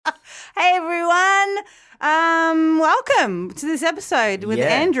welcome to this episode with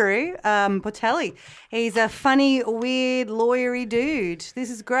Andrew Portelli. He's a funny, weird, lawyery dude. This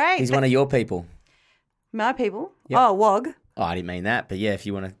is great. He's one of your people. My people? Yep. Oh, WOG. Oh, I didn't mean that, but yeah, if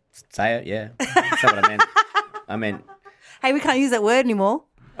you want to say it, yeah. That's not what I meant. I meant... Hey, we can't use that word anymore.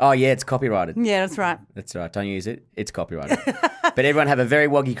 Oh, yeah, it's copyrighted. Yeah, that's right. That's right. Don't use it. It's copyrighted. But everyone have a very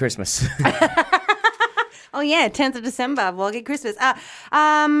woggy Christmas. Oh, yeah, 10th of December, Woggy Christmas.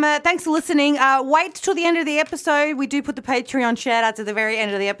 Thanks for listening. Wait till the end of the episode. We do put the Patreon shout-outs at the very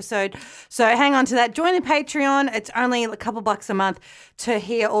end of the episode, so hang on to that. Join the Patreon. It's only a couple bucks a month to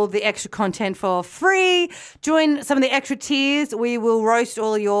hear all the extra content for free. Join some of the extra tiers. We will roast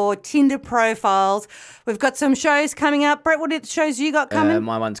all your Tinder profiles. We've got some shows coming up. Brett, what shows you got coming?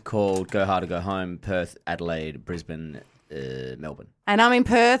 My one's called Go Hard or Go Home, Perth, Adelaide, Brisbane, Melbourne. And I'm in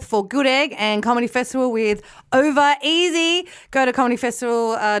Perth for Good Egg and Comedy Festival with Over Easy. Go to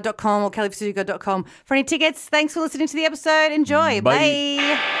comedyfestival.com or kellyfasugo.com for any tickets. Thanks for listening to the episode. Enjoy.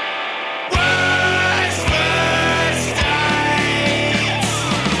 Bye.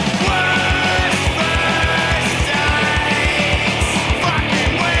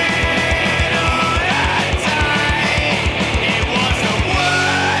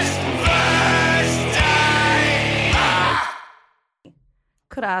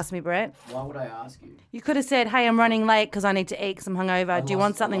 Could have asked me, Brett. Why would I ask you? You could have said, hey, I'm running late because I need to eat because I'm hungover. Do you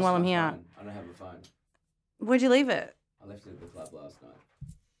want something while I'm here? I don't have a phone. Where'd you leave it? I left it at the club last night.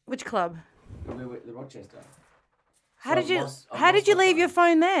 Which club? The Rochester. How did you leave your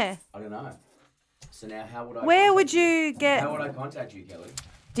phone there? I don't know. So now how would I Where would you get... How would I contact you, Kelly?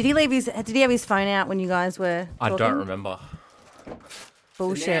 Did he have his phone out when you guys were talking? I don't remember.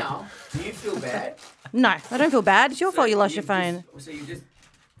 Bullshit. So now, do you feel bad? No, I don't feel bad. It's your fault you lost your phone.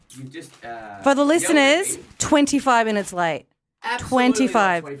 You've just For the listeners, 25 minutes late. Absolutely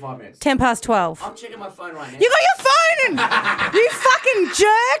 25 minutes. 10 past 12. I'm checking my phone right now. You got your phone! You fucking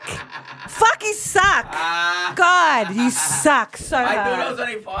jerk! Fuck, you suck. God, you suck so hard. I thought I was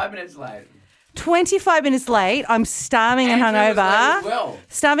only 5 minutes late. 25 minutes late. I'm starving and hungover. Well.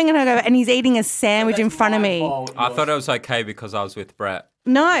 Starving and hungover, and he's eating a sandwich in front of me. I thought it was okay because I was with Brett.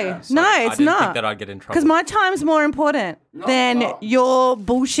 No, So no, I it's didn't not. think that I'd get in trouble. Because my time's more important than your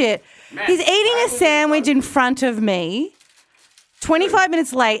bullshit. Man, he's eating a sandwich in front of me. 25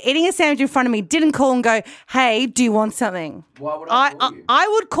 minutes late, eating a sandwich in front of me, didn't call and go, hey, do you want something? Why would I call you? I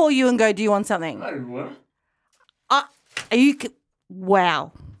would call you and go, do you want something? I didn't want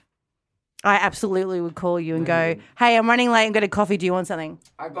Wow. I absolutely would call you and go, hey, I'm running late and got a coffee. Do you want something?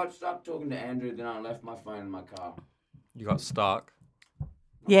 I got stuck talking to Andrew, then I left my phone in my car. You got stuck.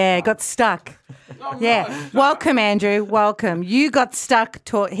 Yeah, got stuck. No, Yeah. Welcome, Andrew. Welcome. You got stuck.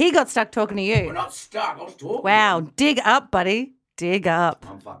 He got stuck talking to you. We're not stuck. I was talking. Wow. Dig up, buddy. Dig up.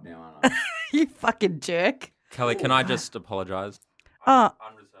 I'm fucked now, aren't I? You fucking jerk. Kelly, can I just apologise? Oh.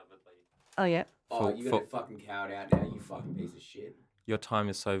 Unreservedly. Oh, yeah. Oh, you got a fucking cowed out now, you fucking piece of shit. Your time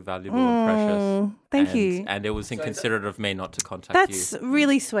is so valuable and precious. Thank you. And it was inconsiderate of me not to contact That's you.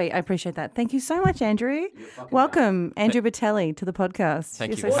 really sweet. I appreciate that. Thank you so much, Andrew. Welcome, Andrew Portelli, to the podcast.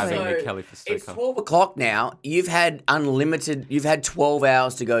 Thank You're you so for having sweet. me, Kelly It's Festuca. 12 o'clock now. You've had 12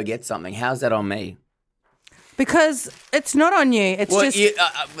 hours to go get something. How's that on me? Because it's not on you. It's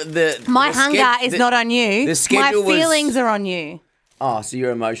my hunger is not on you. The schedule my feelings are on you. Oh, so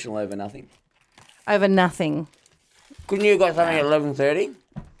you're emotional over nothing? Over nothing. Couldn't you have got something at 11:30?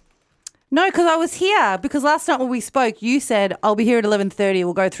 No, because I was here. Because last night when we spoke, you said, I'll be here at 11:30.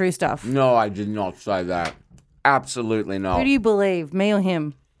 We'll go through stuff. No, I did not say that. Absolutely not. Who do you believe, me or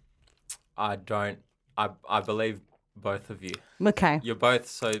him? I don't. I believe both of you. Okay. You're both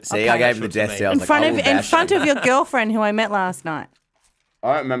so. See, I gave him the death stare. I was In front of your girlfriend who I met last night.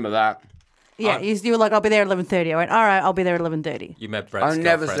 I don't remember that. Yeah, you were like, I'll be there at 11:30. I went, all right, I'll be there at 11:30. You met Brett's I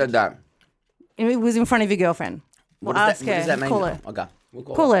never girlfriend. said that. It was in front of your girlfriend. We'll ask her. What does that mean? Call her. Okay. We'll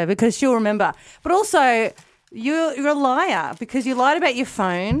Call her because she'll remember. But also, you're a liar because you lied about your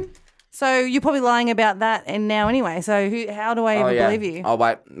phone. So you're probably lying about that and now anyway. So how do I ever believe you? Oh,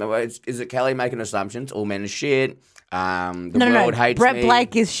 wait. No, is it Kelly making assumptions? All men are shit. The No. world hates Brett me.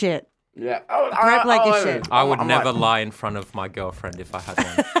 Blake is shit. Yeah. Brett Blake is shit. I would never lie in front of my girlfriend if I had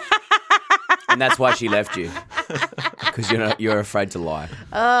one. And that's why she left you. Because you're afraid to lie.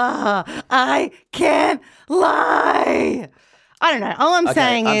 I can't lie. I don't know. All I'm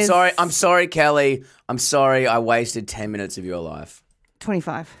saying is... I'm sorry, Kelly. I'm sorry I wasted 10 minutes of your life.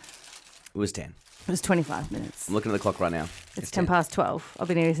 25. It was 10. It was 25 minutes. I'm looking at the clock right now. It's 10 past 12. I've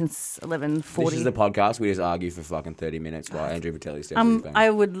been here since 11:40. This is the podcast. We just argue for fucking 30 minutes while Andrew Portelli steps in his phone. I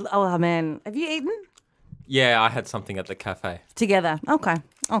would... Oh, man. Have you eaten? Yeah, I had something at the cafe. Together. Okay.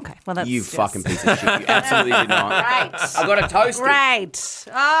 Okay, well that's You just... fucking piece of shit. You absolutely did not. Right. I got a toast. Great.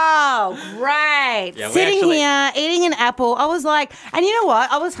 Oh, great. Yeah, we Sitting actually- here, eating an apple. I was like, and you know what?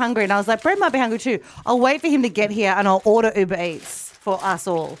 I was hungry and I was like, Brett might be hungry too. I'll wait for him to get here and I'll order Uber Eats for us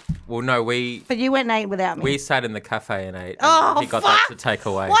all. Well, no, we But you went and ate without me. sat in the cafe and ate. And Oh, he got fuck. that to take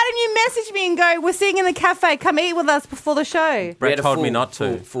away. Why didn't you message me and go, we're sitting in the cafe, come eat with us before the show? We Brett had a told me full- not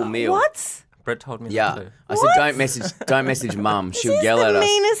to. Full meal. What? Brett told me not Yeah. to. I What? said, don't message mum. She'll This is yell at the us.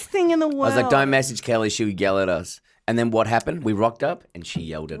 meanest thing in the world. I was like, don't message Kelly. She'll yell at us. And then what happened? We rocked up and she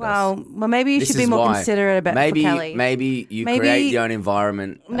yelled at us. Well, maybe you This should be is more why. considerate about maybe, for Kelly. Maybe you Maybe- create your own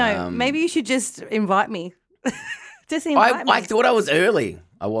environment. No, maybe you should just invite me. Just invite me. I thought I was early.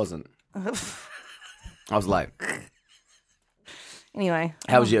 I wasn't. I was late. Anyway.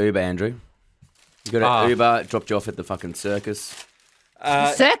 How was your Uber, Andrew? You got Ah. an Uber, dropped you off at the fucking circus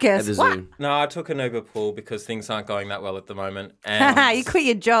at Circus? the What? zoo. No, I took an Uber pool because things aren't going that well at the moment. And You quit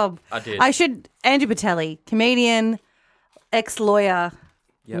your job. I did. Andrew Portelli, comedian, ex-lawyer,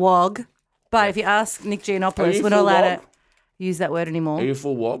 wog. But if you ask Nick Are Giannopoulos, you we're not full allowed wog? to use that word anymore. Are you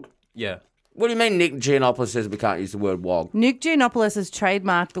full wog? Yeah. What do you mean Nick Giannopoulos says we can't use the word wog? Nick Giannopoulos has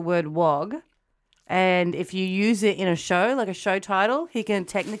trademarked the word wog. And if you use it in a show, like a show title, he can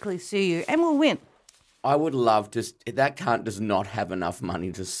technically sue you and will win. I would love to... That cunt does not have enough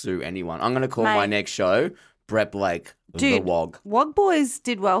money to sue anyone. I'm going to call my Mate. next show Brett Blake, Dude, the wog. Wog Boys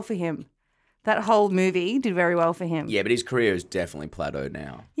did well for him. That whole movie did very well for him. Yeah, but his career is definitely plateaued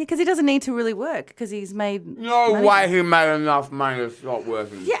now. Yeah, because he doesn't need to really work because he's made No money. way he made enough money to stop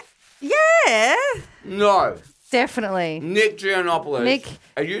working. Yeah. Yeah. No. Definitely. Nick Giannopoulos. Nick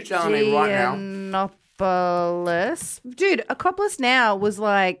Are you telling me right now? Giannopoulos. Dude, Acropolis Now was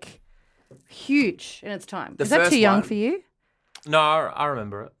like huge in its time. The Is that first too young one. for you? No, I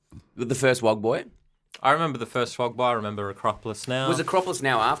remember it. With the first Wog Boy? I remember the first Frog Bar. I remember Acropolis now. Was Acropolis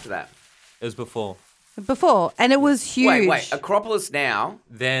Now after that? It was before. Before. And it was huge. Wait. Acropolis Now?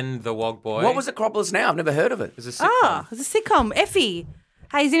 Then the Wog Boy. What was Acropolis Now? I've never heard of it. It was a sitcom. Ah, it's a sitcom. Effie.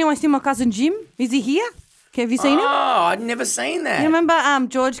 Hey, has anyone seen my cousin Jim? Is he here? Okay, have you seen him? Oh, I'd never seen that. You remember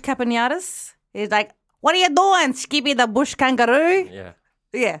George Caponiatis? He's like, what are you doing, Skippy the bush kangaroo? Yeah.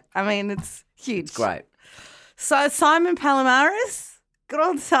 Yeah, I mean, it's huge. It's great. So Simon Palomares, good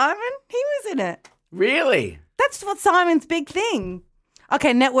old Simon, he was in it. Really? That's what Simon's big thing.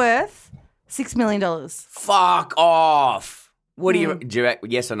 Okay, net worth, $6 million. Fuck off. What Hmm. do you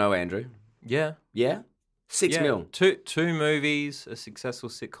yes or no, Andrew? Yeah. Yeah? 6 Yeah. mil. Two movies, a successful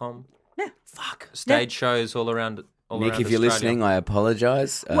sitcom, Fuck. stage shows all around. Nick, if you're listening, I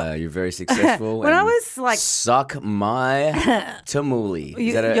apologise. You're very successful. When I and was like, suck my tamuli.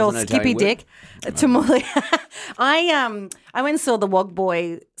 Is that your is that an Skippy Italian dick, Tamale. I went and saw the Wog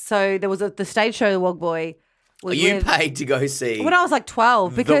Boy. So there was the stage show, the Wog Boy. word? Was Are you with- paid to go see when I was like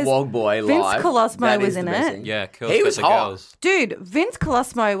 12 because the Wog Boy Vince live? Colosimo That was is in the best it. thing. Yeah, Kills He for was the hot. Girls. Dude, Vince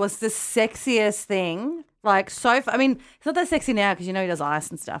Colosimo was the sexiest thing. Like I mean, he's not that sexy now because you know he does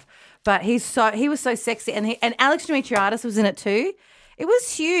ice and stuff. But he was so sexy, and Alex Demetriadis was in it too. It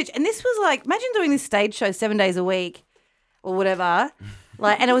was huge, and this was like, imagine doing this stage show 7 days a week, or whatever.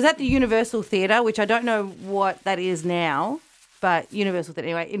 And it was at the Universal Theatre, which I don't know what that is now, but Universal Theatre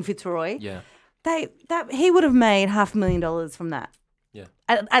anyway in Fitzroy. Yeah. He would have made $500,000 from that Yeah.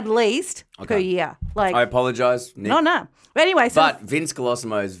 at least per year. Like I apologise, Nick. no. But anyway, so But Vince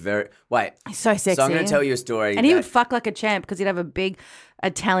Colosimo is very... Wait. he's so sexy. So I'm going to tell you a story. And he that- would fuck like a champ because he'd have a big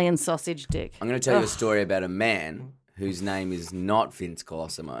Italian sausage dick. I'm going to tell you a story about a man whose name is not Vince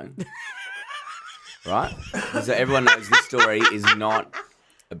Colosimo. Right? So everyone knows this story is not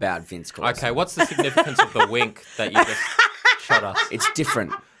about Vince Colosimo. Okay, what's the significance of the wink that you just shot us? It's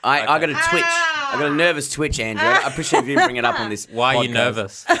different. I got a twitch. I got a nervous twitch, Andrew. I appreciate you didn't bring it up on this Why are you podcast.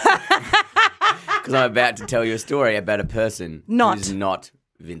 nervous? Because I'm about to tell you a story about a person who's not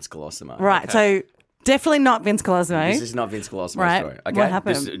Vince Colosimo. Right, so definitely not Vince Colosimo. This is not Vince Colosimo's Right. story. What Okay,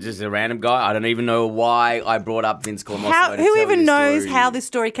 happened? Just a random guy. I don't even know why I brought up Vince Colosimo. Who even knows how this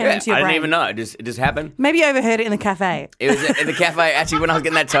story came into your I brain? don't even know. It just happened. Maybe you overheard it in the cafe. It was in the cafe. Actually, when I was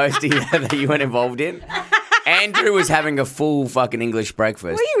getting that toasty that you weren't involved in, Andrew was having a full fucking English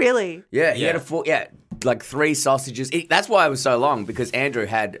breakfast. Were you really? Yeah, he had Yeah. a full, like 3 sausages. That's why it was so long, because Andrew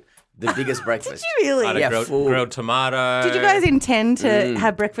had the biggest breakfast. Did you I had really? a Yeah, full- grilled tomato. Did you guys intend to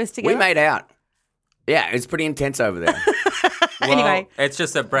have breakfast together? We made out. Yeah, it's pretty intense over there. Well, Anyway. it's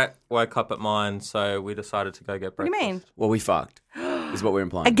just that Brett woke up at mine, so we decided to go get What breakfast. do you mean? Well, we fucked, is what we're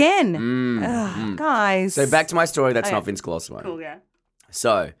implying. Again? Ugh, guys. So back to my story, that's Okay. not Vince Colosimo. Cool, yeah.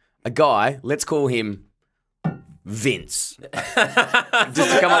 So, a guy, let's call him Vince.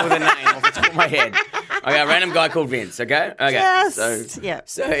 Just to come up with a name off the top of my head. Okay, a random guy called Vince. Okay. Yeah.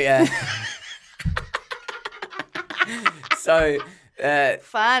 So,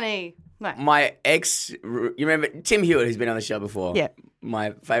 Funny. No. my ex, you remember Tim Hewitt, who's been on the show before? Yeah.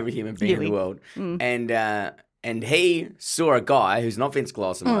 My favourite human being in the Huey. world. And he saw a guy who's not Vince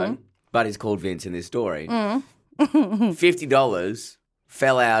Colosimo, but he's called Vince in this story. $50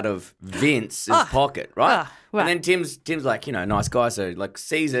 fell out of Vince's pocket, right? Right. And then Tim's like, nice guy, so like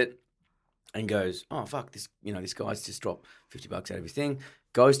sees it and goes, oh fuck, this guy's just dropped $50 out of his thing.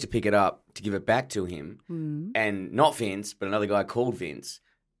 Goes to pick it up to give it back to him, and not Vince, but another guy called Vince,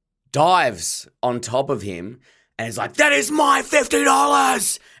 dives on top of him and is like, that is my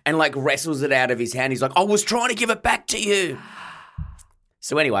 $50, and like wrestles it out of his hand. He's like, I was trying to give it back to you.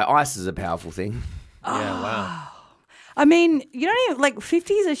 So anyway, ice is a powerful thing. Yeah, wow. I mean, you don't even, like,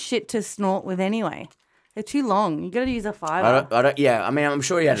 50s are shit to snort with anyway. They're too long. You got to use a fiver. I'm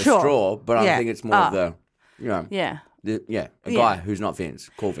sure he had a straw, but I think it's more of the, Yeah. a guy who's not Vince.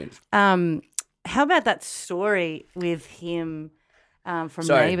 Call Vince. How about that story with him from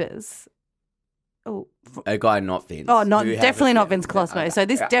Neighbours? Oh, a guy not Vince. Oh, definitely not Vince Colosimo. So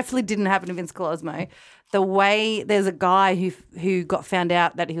this definitely didn't happen to Vince Colosimo. The way there's a guy who got found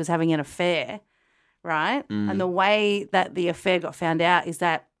out that he was having an affair, right? And the way that the affair got found out is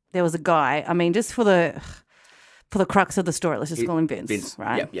that there was a guy. I mean, just for the crux of the story, let's just call him Vince.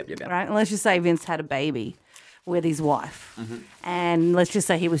 Right? Yep. Right, and let's just say Vince had a baby with his wife, and let's just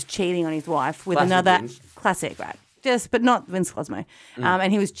say he was cheating on his wife with Classic another Vince. classic, right? But not Vince Cosmo.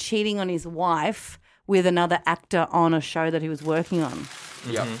 And he was cheating on his wife with another actor on a show that he was working on.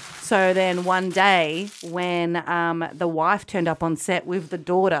 Yep. So then one day when the wife turned up on set with the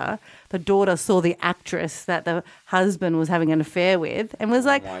daughter saw the actress that the husband was having an affair with and was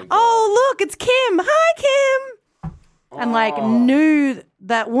like, oh, look, it's Kim. Hi, Kim. And like knew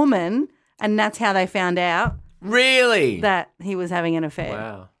that woman, and that's how they found out Really? that he was having an affair.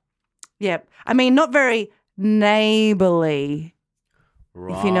 Wow. Yep. I mean, not very neighbourly,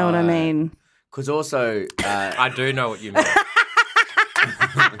 Right. if you know what I mean. Because also, I do know what you mean.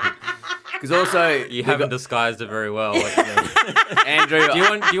 because also, You haven't disguised it very well. What you mean. Andrew, Do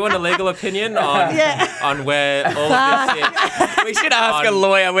you want a legal opinion on where all of this is? we should ask a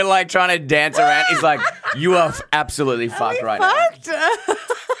lawyer. We're like trying to dance around. He's like, you are absolutely fucked right now.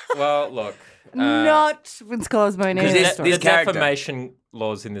 Well, look. Not Vince Cosmo. this The character- defamation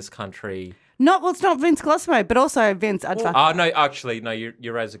laws in this country. It's not Vince Cosmo, but also Vince. Oh no, actually, no. You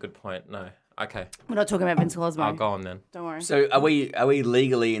raise a good point. No, okay, We're not talking about Vince Cosmo. I'll go on then. Don't worry. So are we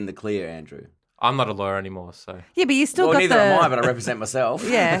legally in the clear, Andrew? I'm not a lawyer anymore, so Yeah, but you still Well, got neither the. am I, but I represent myself.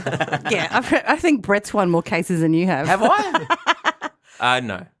 Yeah. I think Brett's won more cases than you have. Have I?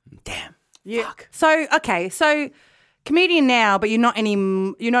 no. Damn. Fuck. So comedian now, but you're not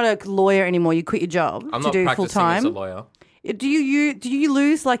a lawyer anymore. You quit your job I'm to not do full practicing as a time. lawyer. Do you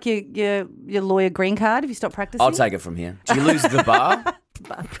lose like your lawyer green card if you stop practicing? I'll take it from here. Do you lose the bar?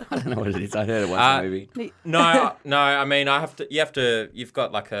 I don't know what it is. I heard it once in a movie. No. I mean, you've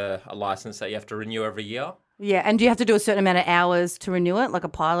got like a license that you have to renew every year. Yeah, and do you have to do a certain amount of hours to renew it, like a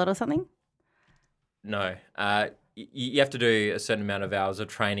pilot or something? No. You have to do a certain amount of hours of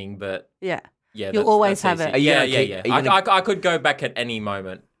training, but Yeah. you'll always have it. Yeah. Are you gonna- I could go back at any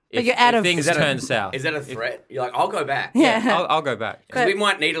moment. If, you're out if of- things turn south. Is that a threat? You're like, I'll go back. Yeah. I'll go back. Because we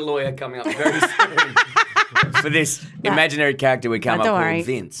might need a lawyer coming up very soon for this imaginary character we come up don't called worry.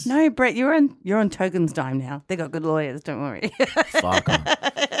 Vince. No, Brett, you're on Token's dime now. They got good lawyers. Don't worry. Fuck 'em.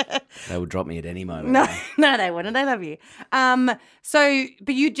 They would drop me at any moment. No, they wouldn't. They love you.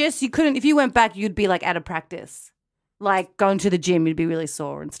 But you couldn't. If you went back, you'd be like out of practice, like going to the gym. You'd be really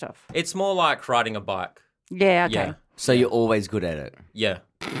sore and stuff. It's more like riding a bike. Yeah. Okay. Yeah. So you're always good at it. Yeah.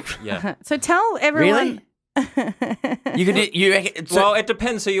 Yeah. So tell everyone. You could. You reckon, so Well, it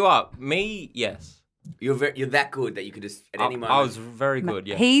depends who you are. Me, yes. you're that good that you could just at any moment. I was very good,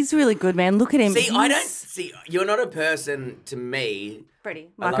 yeah. He's really good, man. Look at him. See, I don't see. You're not a person to me. Pretty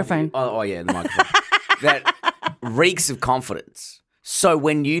I love microphone. you. Oh yeah, the microphone. That reeks of confidence. So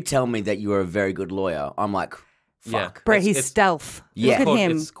when you tell me that you are a very good lawyer, I'm like, fuck. Brett, It's- he's it's- stealth. Yeah. Look at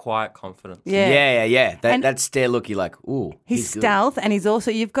him. It's quiet confidence. Yeah. Yeah. And- That stare look, you're like, ooh, He's good. stealth, and he's also,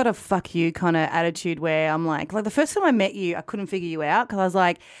 you've got a fuck you kind of attitude where I'm like the first time I met you, I couldn't figure you out because I was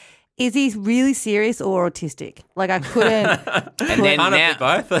like, is he really serious or autistic? Like I couldn't. And then Can't now, it be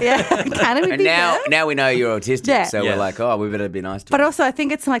both? Yeah, can it and be now, both? now we know you're autistic. Yeah. So Yeah. we're like, oh, we better be nice to But him. also, I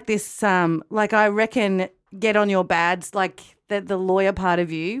think it's like this. Like I reckon, get on your bads. Like the lawyer part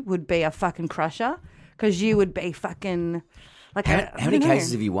of you would be a fucking crusher because you would be fucking. Like How I many don't know.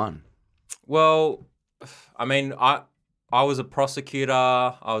 cases have you won? Well, I mean, I was a prosecutor.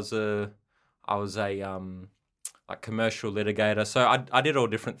 I was I was a like commercial litigator. So I did all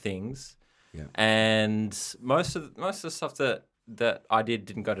different things. Yeah. And most of the stuff that I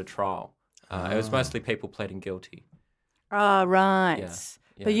didn't go to trial. It was mostly people pleading guilty. Oh, right.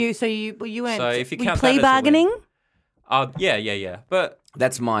 Yeah. But you went. So if you were count plea that as a bargaining. win- yeah. But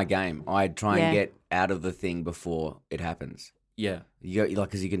That's my game. I try Yeah. and get out of the thing before it happens. yeah, You go, like,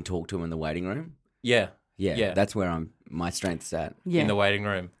 because you can talk to them in the waiting room. yeah, Yeah, Yeah. that's where my strength's at, Yeah. in the waiting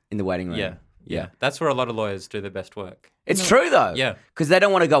room. in the waiting room. Yeah. That's where a lot of lawyers do their best work. It's true though. Yeah. because they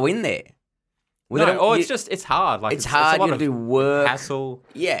don't want to go in there. Well, they don't- It's hard. Like it's hard. a lot You of do work. hassle.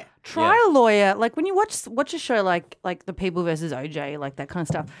 Yeah, Trial lawyer, like when you watch a show like The People versus OJ, like that kind of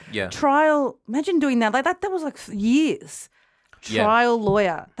stuff. Yeah. Trial, imagine doing that. Like that was like years. Yeah. Trial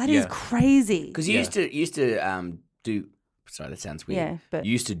lawyer. That is Yeah. crazy. because you used to do. Sorry, that sounds weird. Yeah, but-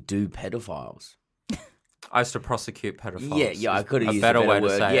 you used to do pedophiles. I used to prosecute pedophiles. Yeah, I could have a used better a better way word.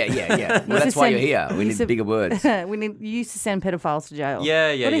 to say it. Yeah. Well, that's why you're here. We need bigger words. You used to send pedophiles to jail. Yeah.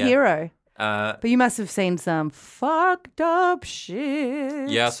 What a hero. Uh, But you must have seen some fucked up shit.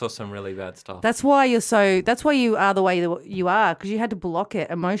 yeah, I saw some really bad stuff. That's why That's why you are the way that you are, because you had to block it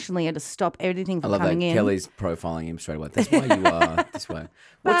emotionally and to stop everything I from love that coming in. Kelly's profiling him straight away. That's why you are this way.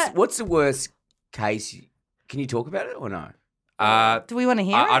 What's the worst case? Can you talk about it or no? Do we want to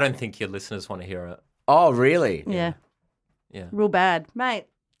hear it? I don't think your listeners want to hear it. Oh, really? Yeah. Yeah. Real bad, mate.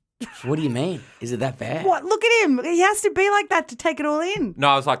 What do you mean? Is it that bad? What? Look at him. He has to be like that to take it all in. No,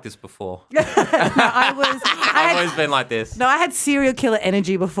 I was like this before. I I've always been like this. No, I had serial killer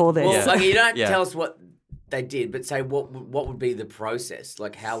energy before this. Well, Yeah. like you don't Yeah. tell us what they did, but say what would be the process?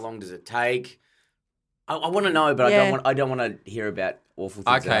 Like how long does it take? I want to know, but Yeah. I don't want to hear about awful things.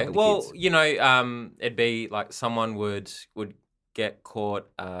 that Okay. happen to Well, kids. you know, it'd be like someone would get caught,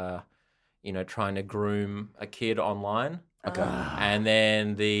 trying to groom a kid online. Okay. And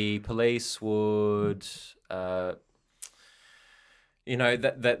then the police would, that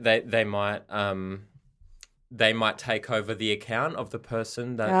they might take over the account of the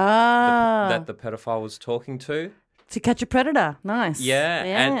person that the pedophile was talking to. To Catch a Predator. Nice.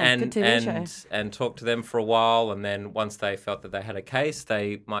 Yeah, good TV show. and talk to them for a while, and then once they felt that they had a case,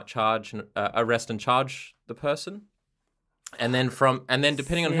 they might arrest and charge the person, and then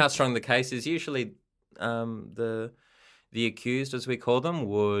depending on how strong the case is, usually the accused, as we call them,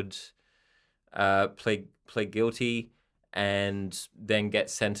 would plead guilty and then get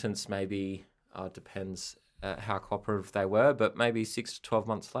sentenced. Maybe depends how cooperative they were, but maybe 6 to 12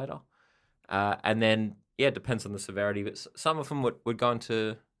 months later, and then. Yeah, it depends on the severity, but some of them would go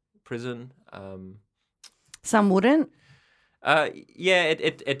into prison. Some wouldn't.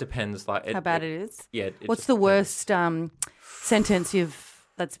 It depends. Like How bad it is. Yeah. What's the worst sentence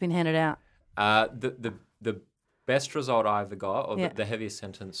that's been handed out? The best result I ever got, or Yeah. the heaviest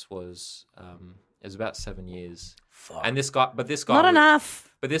sentence was about 7 years. Fuck. And this guy Not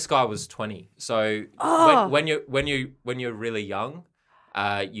enough. But this guy was 20. So Oh. when you're really young.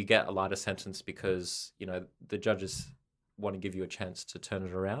 You get a lighter sentence because the judges want to give you a chance to turn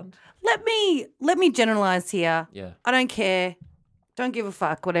it around. Let me generalize here. Yeah. I don't care. Don't give a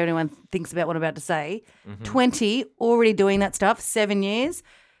fuck what anyone thinks about what I'm about to say. Mm-hmm. 20, already doing that stuff, 7 years.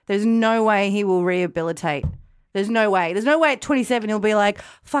 There's no way he will rehabilitate. There's no way. There's no way at 27 he'll be like,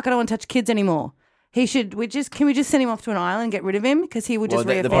 fuck, I don't want to touch kids anymore. Can we just send him off to an island and get rid of him? Because he would just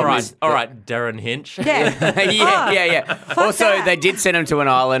Well, the reoffend. problem All right, Darren Hinch. Yeah. yeah. Also, that. they did send him to an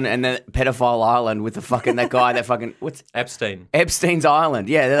island, and the pedophile island with what's Epstein. Epstein's island.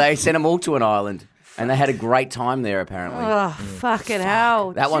 Yeah, they sent them all to an island, and they had a great time there. Apparently, Oh, fucking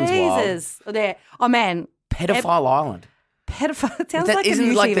hell. That one's wild. Jesus. There. Oh, man. pedophile island. Pedophile. It sounds That like a isn't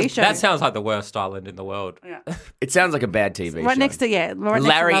new like TV the- show. That sounds like the worst island in the world. It sounds like a bad TV show. right next to, right next to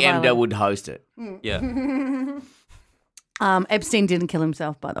Larry Love Emder Island. would host it. Yeah. Epstein didn't kill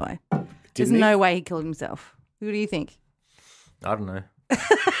himself, by the way. There's he? no way he killed himself. Who do you think? I don't know.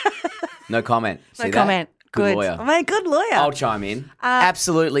 No comment. No See that? comment. Good lawyer. I mean, good lawyer. I'll chime in.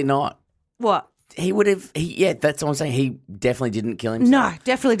 Absolutely not. What? He would have. Yeah, that's what I'm saying. He definitely didn't kill himself. No,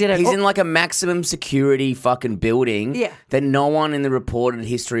 definitely didn't. He's Oh, in like a maximum security fucking building Yeah. that no one in the reported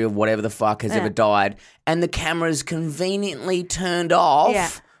history of whatever the fuck has ever died, and the camera's conveniently turned off. Yeah.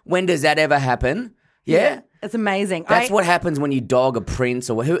 When does that ever happen? Yeah. It's amazing. That's what happens when you dog a prince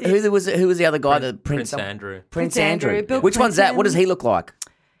or who was the other guy that Prince Andrew. Prince Prince Andrew, Andrew. Bill Which one's that? What does Clinton. he look like?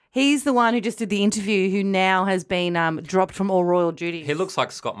 He's the one who just did the interview who now has been dropped from all royal duties. He looks like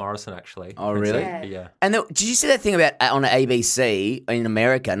Scott Morrison, actually. Oh, Prince really? Andrew, yeah. And did you see that thing about on ABC in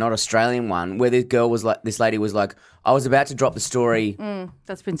America, not Australian one, where this lady was like, I was about to drop the story.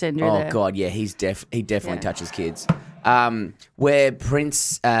 That's Prince Andrew Oh there. God, yeah, he definitely touches kids. where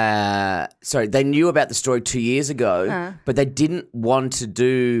Prince, they knew about the story 2 years ago, but they didn't want to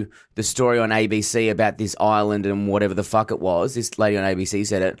do the story on ABC about this island and whatever the fuck it was. This lady on ABC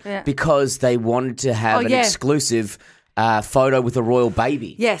said it because they wanted to have an exclusive photo with a royal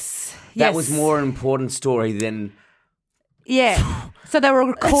baby. Yes. That was more an important story than... Yeah. So they were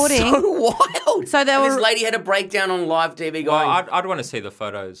recording. That's so wild. So this lady had a breakdown on live TV going... Well, I'd want to see the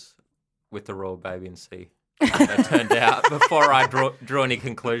photos with the royal baby and see how they turned out before I draw any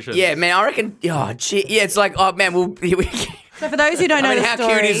conclusions. Yeah, man, I reckon... Oh, gee, yeah, it's like, oh, man, So for those who don't know how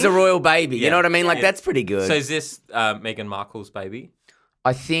cute is the royal baby? You know what I mean? Like, that's pretty good. So is this Meghan Markle's baby?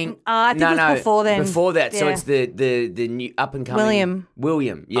 I think... I think it was before then. Before that. Yeah. So it's the new up-and-coming...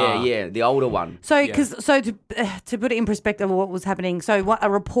 William. Yeah, the older one. So to put it in perspective of what was happening, so what a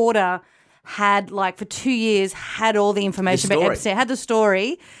reporter had, like, for 2 years, had all the information about Epstein, had the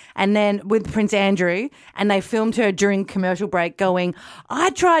story, and then with Prince Andrew, and they filmed her during commercial break going, I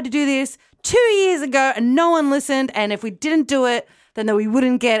tried to do this 2 years ago and no one listened, and if we didn't do it, then we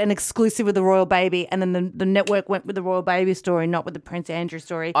wouldn't get an exclusive with the royal baby, and then the network went with the royal baby story, not with the Prince Andrew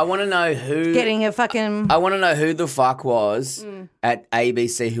story. I want to know who... Getting a fucking... I want to know who the fuck was at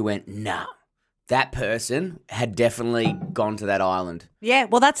ABC who went, nah, that person had definitely gone to that island. Yeah,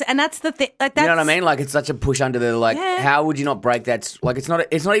 well, that's the thing. Like, that's, you know what I mean? Like, it's such a push under the, like, how would you not break that? Like, it's not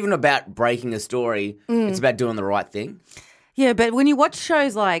even about breaking a story. It's about doing the right thing. Yeah, but when you watch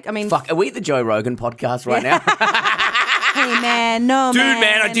shows like, I mean... Fuck, are we the Joe Rogan podcast right now? Hey, man, no, Dude,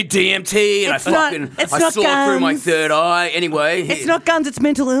 man. I did DMT and I saw it through my third eye. Anyway. It's not guns, it's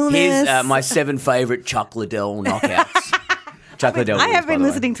mental illness. Here's my 7 favourite Chuck Liddell knockouts. Chuck Liddell. I have been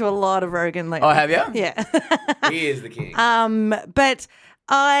listening to a lot of Rogan lately. Oh, have you? Yeah. He is the king. But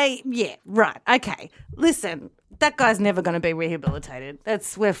right. Okay. Listen, that guy's never going to be rehabilitated.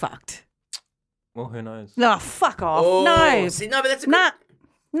 We're fucked. Well, who knows? No, fuck off. Oh, no. See, no, but that's a good...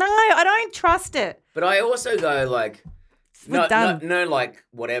 No, I don't trust it. But I also go like... We're done. No, like,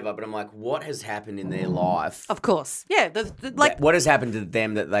 whatever, but I'm like, what has happened in their life? Of course. Yeah, What has happened to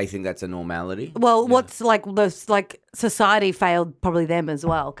them that they think that's a normality? Well, what's like society failed probably them as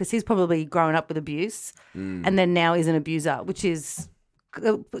well, because he's probably grown up with abuse and then now he's an abuser, which is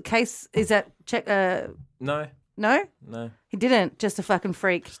case, is that check? No. No? No. He didn't, just a fucking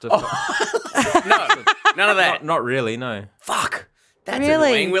freak. No, none of that. Not really, no. Fuck. That's Really?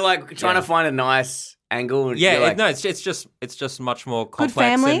 annoying. We're like trying to find a nice angle. And Yeah, you're like, no, it's just much more complex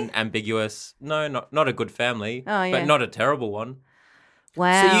family? and ambiguous. No, not a good family, Oh, yeah. but not a terrible one.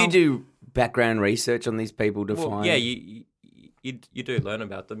 Wow. So you do background research on these people to find... Yeah, you do learn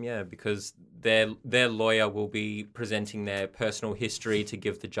about them, yeah, because their lawyer will be presenting their personal history to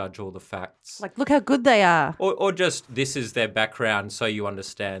give the judge all the facts. Like, look how good they are. Or just this is their background so you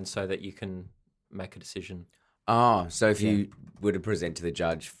understand so that you can make a decision. Oh, so if you were to present to the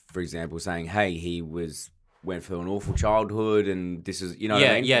judge, for example, saying, hey, he went through an awful childhood and this is, you know what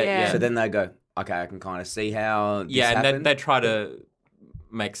I mean? Yeah. So then they go, okay, I can kind of see how this and happened. they try to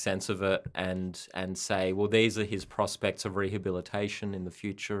make sense of it and say, well, these are his prospects of rehabilitation in the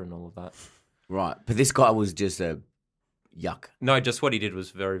future and all of that. Right. But this guy was just a yuck. No, just what he did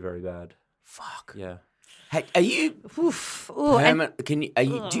was very, very bad. Fuck. Yeah. Hey, are you Oof. Ooh,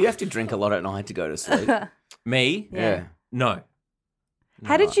 do you have to drink a lot at night to go to sleep? Me? Yeah. No.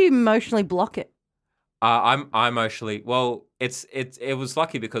 How did you emotionally block it? I emotionally, well, it was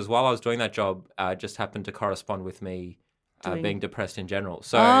lucky because while I was doing that job, it just happened to correspond with me being depressed in general.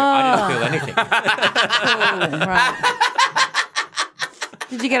 So I didn't feel anything. Oh, right.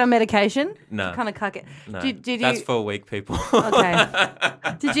 Did you get on medication? No. Kind of cuck it. No, Did you? that's for weak people. Okay.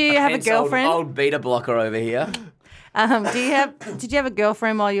 Did you have a Hence girlfriend? Old beta blocker over here. Did you have a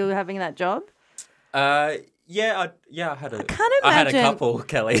girlfriend while you were having that job? I had a. can't I had a imagine- couple,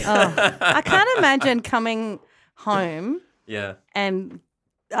 Kelly. I can't imagine coming home Yeah. and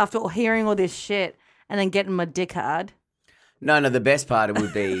after hearing all this shit and then getting my dick hard. No, the best part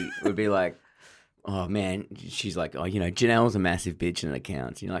would be like, oh man, she's like, oh, Janelle's a massive bitch in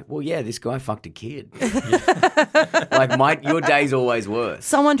accounts. And you're like, well, yeah, this guy fucked a kid. Like your day's always worse.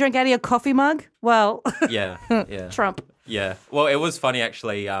 Someone drank out of your coffee mug? Well, Yeah. Trump. Yeah. Well, it was funny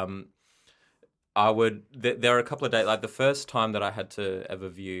actually. There were a couple of days, like the first time that I had to ever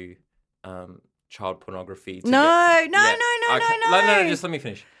view child pornography. No. Just let me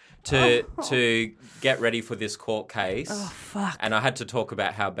finish. To get ready for this court case. Oh, fuck. And I had to talk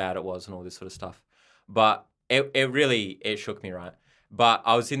about how bad it was and all this sort of stuff. But it really shook me, right? But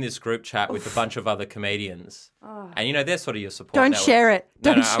I was in this group chat with a bunch of other comedians. And, they're sort of your support Don't network. share it.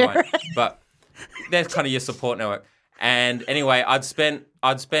 No, Don't I share won't. it. But they're kind of your support network. And anyway, I'd spent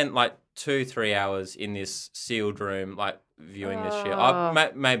like 2-3 hours in this sealed room, like viewing this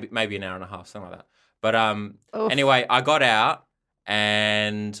shit. Maybe an hour and a half, something like that. But anyway, I got out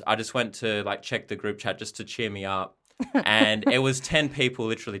and I just went to like check the group chat just to cheer me up. And it was 10 people,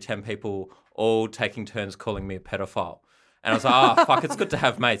 literally 10 people, all taking turns calling me a pedophile. And I was like, oh, fuck, it's good to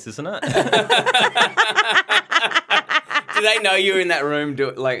have mates, isn't it? Do they know you were in that room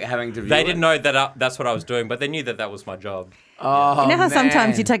having to view They it? didn't know that that's what I was doing, but they knew that was my job. Oh, You know how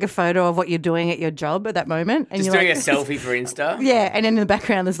sometimes man. you take a photo of what you're doing at your job at that moment? And Just you're doing like, a selfie for Insta? Yeah, and then in the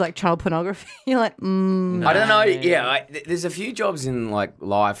background there's like child pornography. You're like, I don't know. Yeah, there's a few jobs in like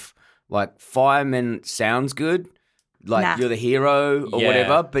life, like fireman sounds good, like Nah. you're the hero or Yeah.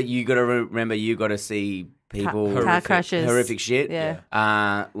 whatever, but you got to remember you got to see people car crashes. horrific shit.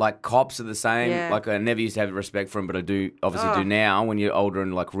 Yeah. Like cops are the same. Yeah. Like I never used to have respect for them, but I do obviously do now when you're older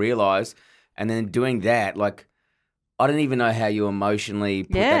and like realize. And then doing that, like I don't even know how you emotionally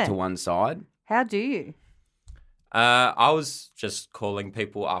put that to one side. How do you? I was just calling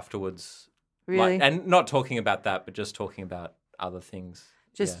people afterwards. Really? And not talking about that, but just talking about other things.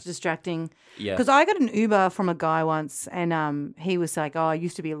 Just distracting. Yeah. Because I got an Uber from a guy once and he was like, I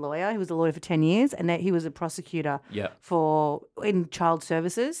used to be a lawyer. He was a lawyer for 10 years and that he was a prosecutor in child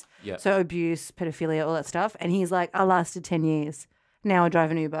services. Yeah. So abuse, pedophilia, all that stuff. And he's like, I lasted 10 years. Now I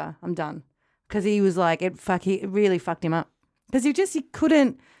drive an Uber. I'm done. Because he was like, it really fucked him up. Because he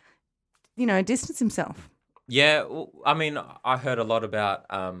couldn't, distance himself. Yeah. Well, I mean, I heard a lot about...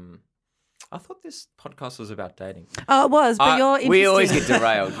 I thought this podcast was about dating. Oh, it was, but you're interesting. We always get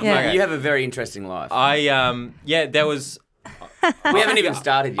derailed. Yeah. Like, you have a very interesting life. There was... We haven't even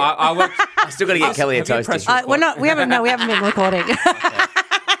started yet. I went... I still got to get Kelly a Have you toasty. pressed we haven't been recording.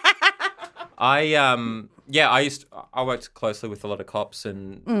 I worked closely with a lot of cops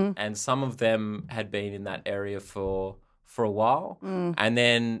and some of them had been in that area for a while. And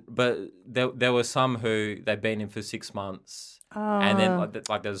then, but there were some who they'd been in for 6 months. And then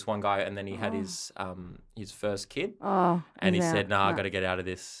like there was one guy and then he had his first kid. And he said, I got to get out of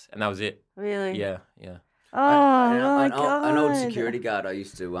this. And that was it. Really? Yeah. Oh, An old security guard I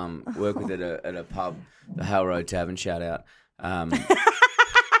used to work with at a pub, the Hale Road Tavern, shout out. I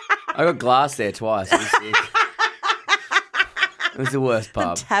got glass there twice. It was sick. It was the worst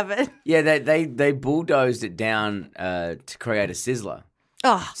pub. Tavern. Yeah, they bulldozed it down to create a sizzler.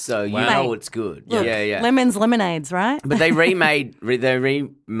 Oh, So you Wow. know it's good. look, Yeah. Lemons, lemonades, right? But they remade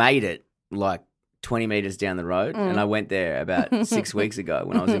it like 20 meters down the road, and I went there about 6 weeks ago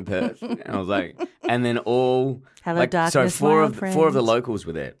when I was in Perth, and I was like, and then all Hello, darkness, four my of old four of the friends. locals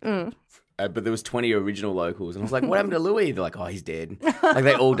were there. But there was 20 original locals, and I was like, "What happened to Louis?" They're like, "Oh, he's dead." Like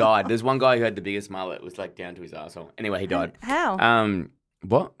they all died. There's one guy who had the biggest mullet; it was like down to his asshole. Anyway, he died. How?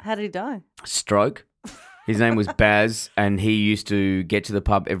 What? How did he die? Stroke. His name was Baz, and he used to get to the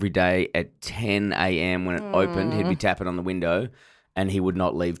pub every day at 10 a.m. when it opened. He'd be tapping on the window, and he would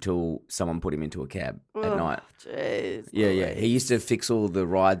not leave till someone put him into a cab at night. Jeez. Yeah. He used to fix all the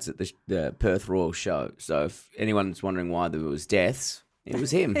rides at the Perth Royal Show. So if anyone's wondering why there was deaths, it was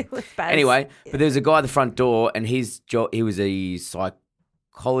him. It was Baz. Anyway, but there was a guy at the front door, and his job, he was a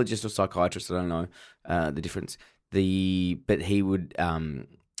psychologist or psychiatrist. I don't know the difference. But he would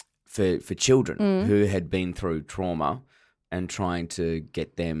for children who had been through trauma and trying to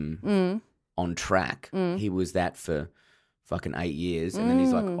get them on track. He was that for fucking 8 years, and then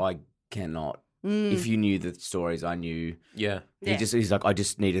he's like, I cannot. If you knew the stories I knew, Yeah. he's like, I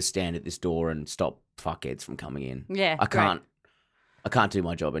just need to stand at this door and stop fuckheads from coming in. Yeah, I can't do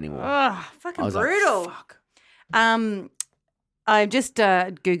my job anymore. Oh, fucking I was brutal. like, fuck. I just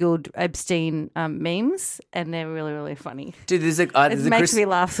Googled Epstein memes, and they're really, really funny. Dude, there's It makes me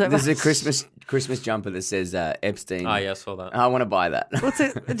laugh so much. There's a Christmas jumper that says Epstein. Oh, yeah, I saw that. I want to buy that. What's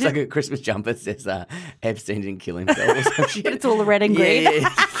it? It's like a Christmas jumper that says Epstein didn't kill himself or some shit. But it's all the red and green. Yeah.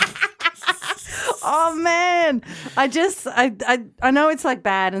 Oh man, I know it's like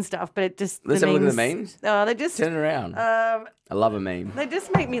bad and stuff, but it just Let's the have a look at the memes- memes. Oh, they just Turn it around. I love a meme. they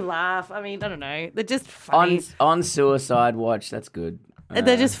just make me laugh. I mean, I don't know, they're just funny. On Suicide Watch, that's good.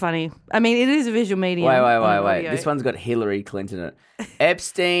 They're just funny. I mean, it is a visual medium. Wait. on audio. This one's got Hillary Clinton in it.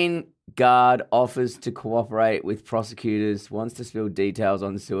 Epstein guard offers to cooperate with prosecutors, wants to spill details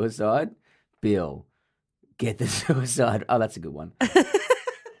on suicide. Bill, get the suicide. Oh, that's a good one.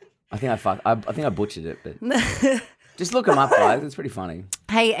 I think I butchered it, but just look them up, guys. It's pretty funny.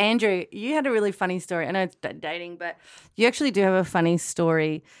 Hey, Andrew, you had a really funny story. I know it's dating, but you actually do have a funny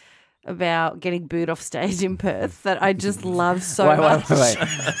story about getting booed off stage in Perth that I just love so Wait, much.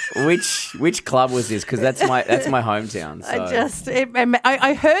 wait. Which club was this? Because that's my hometown. So.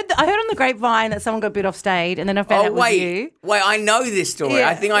 I heard on the grapevine that someone got booed off stage, and then I found out it was you. Wait, I know this story. Yeah,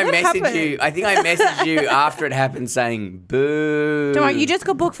 I think I what messaged happened? you. I think I messaged you after it happened saying boo. Don't worry, you just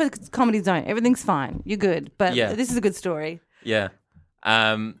got booked for the Comedy Zone. Everything's fine. You're good. But Yeah. this is a good story. Yeah.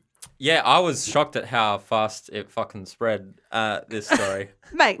 Yeah, I was shocked at how fast it fucking spread, this story.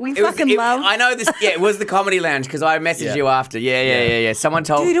 Mate, we It was- fucking love. I know this. Yeah, it was the Comedy Lounge because I messaged Yeah. you after. Yeah. Someone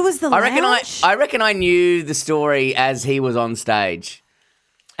told. Dude, it was the I reckon lounge? I reckon I knew the story as he was on stage,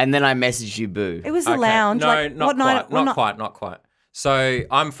 and then I messaged you, boo. It was the Okay. lounge. No, like, not what night? quite. Not quite. So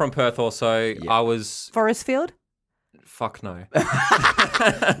I'm from Perth also. I was... Forest Field? Fuck no.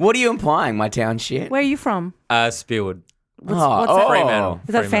 What are you implying? My town shit. Where are you from? Spillwood. What's that? Fremantle.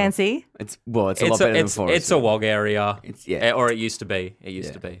 Is that fancy? It's a lot better than Forest. It's a WOG area. yeah. Or it used to be. It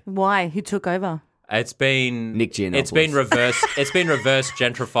used to be. Why? Who took over? It's been Nick Giannopoulos. It's been reverse. It's been reverse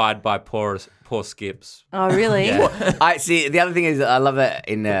gentrified by poor skips. Oh, really? Yeah. I see. The other thing is, I love that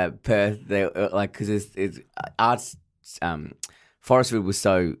in Perth, they like because it's arts. Forestville was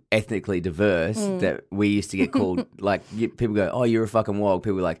so ethnically diverse that we used to get called like people go, "Oh, you're a fucking wog."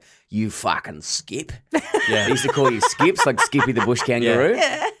 People were like, "You fucking skip." Yeah. They used to call you skips, like Skippy the bush kangaroo.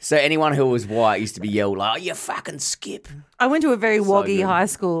 Yeah. So anyone who was white used to be yelled like, "Oh, you fucking skip." I went to a very woggy good. high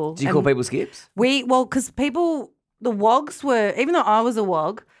school. Do you call people skips? Because the wogs were, even though I was a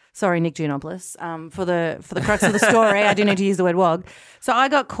wog, sorry, Nick Giannopoulos, for the crux of the story, I do need to use the word wog. So I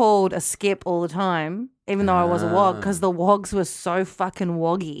got called a skip all the time, even though I was a wog, because the wogs were so fucking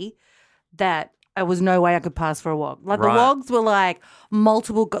woggy that there was no way I could pass for a wog. Like Right. the wogs were like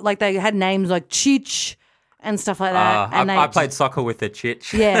multiple, like they had names like Chich and stuff like that. and I played soccer with the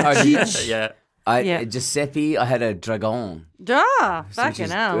chitch. Yeah, Oh, Chich. Yeah. Yeah. Giuseppe, I had a dragon. Ah, Which fucking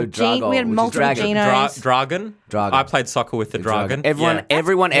is hell. a dragon, We had which is multiple dragon. Genos. Dragon. Dragon. I played soccer with the dragon. Everyone,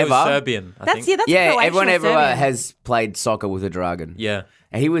 everyone He was ever. Serbian. I think. That's Yeah, Croatian everyone or ever Serbian. has played soccer with a dragon. Yeah.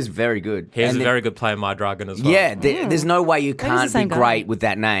 And he was very good. He was And a very good player, my dragon as well. Yeah, there's no way you the can't be same guy. great with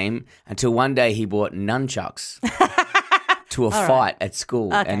that name until one day he bought nunchucks to a fight at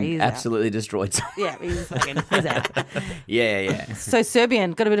school Okay, he's and out. absolutely destroyed someone. Yeah, he's out. Yeah. So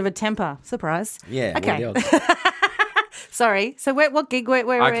Serbian, got a bit of a temper. Surprise. Yeah. Okay. what else? Sorry. So what gig were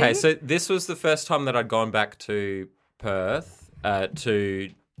we? Okay, so this was the first time that I'd gone back to Perth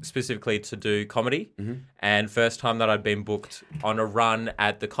specifically to do comedy, and first time that I'd been booked on a run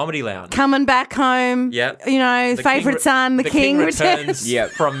at the Comedy Lounge. Coming back home. Yeah. You know, The favourite king son, the king returns Yep.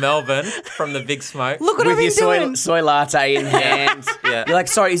 from Melbourne, from the Big Smoke. Look what With I've your been doing. soy latte in hand. Yeah. You're like,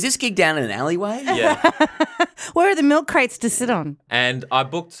 sorry, is this gig down in an alleyway? Yeah. Where are the milk crates to sit on? And I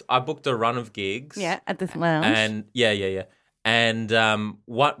booked a run of gigs. Yeah, at the lounge. And yeah. And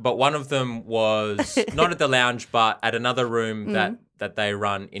one of them was not at the lounge, but at another room that they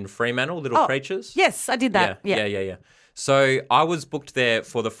run in Fremantle, Little Creatures. Yes, I did that. Yeah. So I was booked there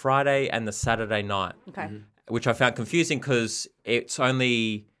for the Friday and the Saturday night. Okay. Which I found confusing because it's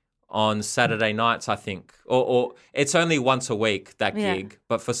only on Saturday nights, I think, or it's only once a week, that Yeah. gig.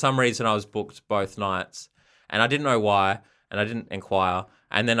 But for some reason, I was booked both nights, and I didn't know why, and I didn't inquire.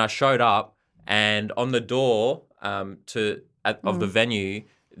 And then I showed up, and on the door of the venue,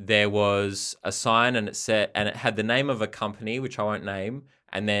 there was a sign, and it had the name of a company, which I won't name,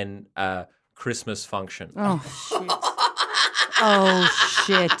 and then Christmas function. Oh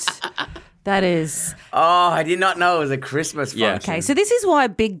shit. That is. Oh, I did not know it was a Christmas Yeah. function. Okay, so this is why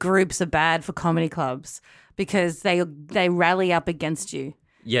big groups are bad for comedy clubs, because they rally up against you.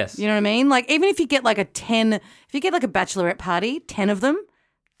 Yes. You know what I mean? Like, even if you get like a bachelorette party, 10 of them,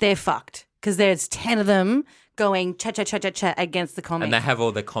 they're fucked, because there's 10 of them going cha against the comic. And they have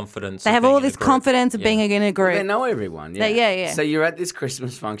all the confidence. They of have being all in a this group. confidence of being in a group. They know everyone. Yeah. Yeah. So you're at this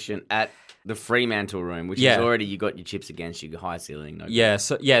Christmas function at the Fremantle room, which Yeah. is already, you got your chips against you, high ceiling. No Yeah,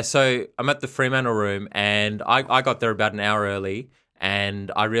 so I'm at the Fremantle room, and I got there about an hour early,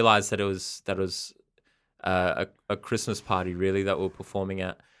 and I realised that it was a Christmas party really that we were performing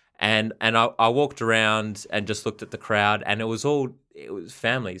at, and I walked around and just looked at the crowd, and it was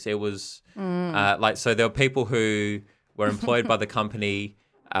families. It was so there were people who were employed by the company,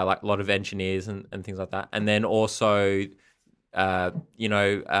 like a lot of engineers and things like that, and then also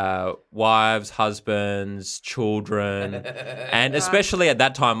wives, husbands, children, and especially at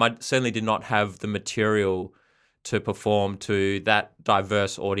that time, I certainly did not have the material to perform to that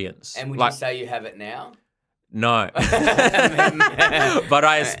diverse audience. And would Like, you say you have it now? no, but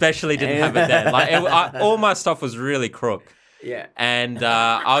I especially didn't have it then. Like all my stuff was really crook, Yeah. and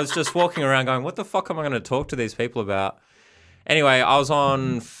I was just walking around going, "What the fuck am I going to talk to these people about?" Anyway, I was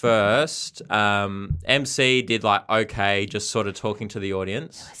on first. MC did like okay, just sort of talking to the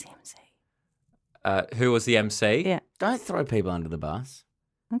audience. Who's the MC? Who was the MC? Yeah. Don't throw people under the bus.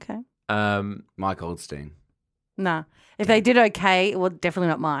 Okay. Mike Oldstein. Nah. If they did okay, well, definitely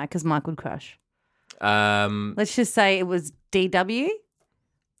not Mike, because Mike would crush. Let's just say it was DW.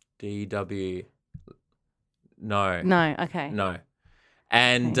 DW. No. No. Okay. No.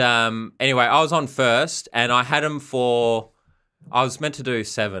 And anyway, I was on first, and I had them for. I was meant to do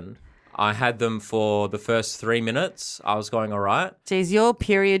 7. I had them for the first 3 minutes. I was going all right. Geez, your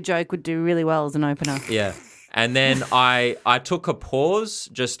period joke would do really well as an opener. Yeah. And then I took a pause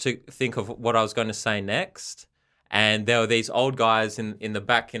just to think of what I was going to say next. And there were these old guys in the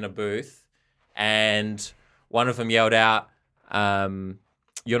back in a booth, and one of them yelled out,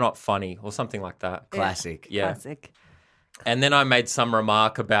 "You're not funny," or something like that. Classic. Yeah. Classic. And then I made some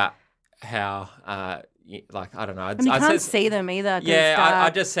remark about how, like, I don't know. And you can't see them either. 'cause Yeah, it's I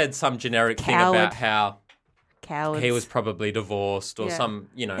dark. just said some generic thing Coward. about how Cowards. he was probably divorced or Yeah. some,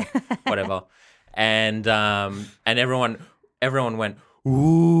 whatever. And everyone went,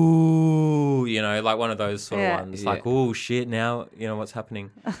 ooh, like one of those sort Yeah. of ones. Yeah. Like, ooh, shit, now, what's happening.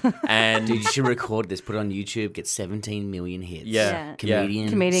 And Dude, you should record this, put it on YouTube, get 17 million hits. Yeah.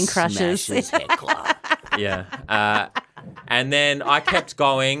 Comedian crushes. smashes heckler. yeah. And then I kept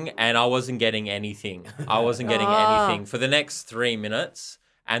going and I wasn't getting anything. Anything for the next 3 minutes.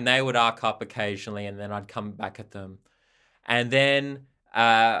 And they would arc up occasionally and then I'd come back at them. And then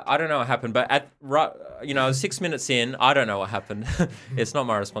I don't know what happened, but 6 minutes in, I don't know what happened. It's not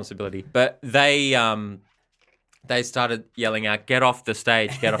my responsibility. But they started yelling out, "Get off the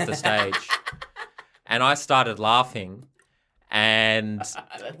stage, get off the stage." And I started laughing. And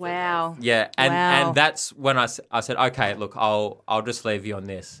Wow. yeah, Wow. and that's when I said, "Okay, look, I'll just leave you on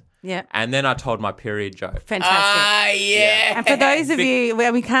this." Yeah. And then I told my period joke. Fantastic. Yeah. And for those of you,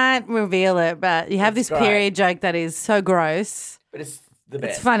 well, we can't reveal it, but you have this great. period joke that is so gross. But it's the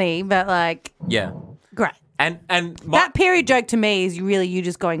best. It's funny, but like, Yeah. great. And That period joke to me is really you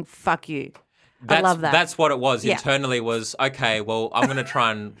just going, fuck you. I love that. That's what it was Yeah. internally was, okay, well, I'm going to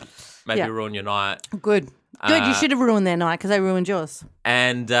try and maybe Yeah. ruin your night. Good. Good. You should have ruined their night because they ruined yours.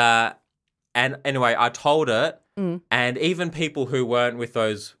 And anyway, I told it, and even people who weren't with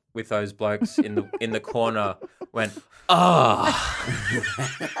those blokes in the corner went, "Oh."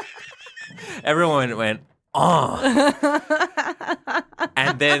 Everyone went, "Oh."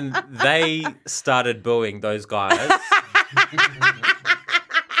 And then they started booing those guys.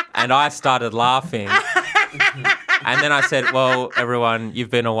 And I started laughing. And then I said, "Well, everyone, you've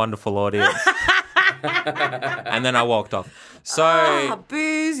been a wonderful audience." And then I walked off. So,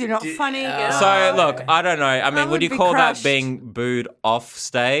 booze, you're not funny. Get so off. look, I don't know. I mean, would would you be call crushed. that being booed off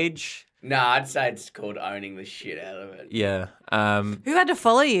stage? No, I'd say it's called owning the shit out of it. Yeah. Who had to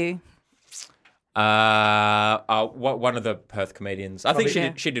follow you? One of the Perth comedians. I think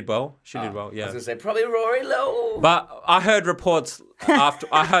Probably, she did well. She did well. I was Yeah. going to say probably Rory Lowe. But I heard reports after.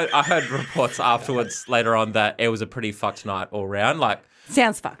 I heard reports afterwards later on that it was a pretty fucked night all round. Like,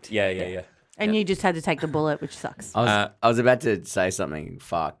 Sounds fucked. yeah. And you just had to take the bullet, which sucks. I was about to say something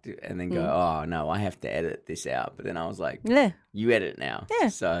fucked and then go, oh, no, I have to edit this out. But then I was like, Yeah. you edit now. Yeah.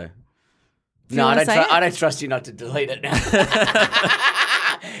 So, you no, wanna say it? I don't trust you not to delete it now.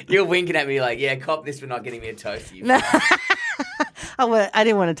 You're winking at me like, yeah, cop this for not getting me a toasty. Well, I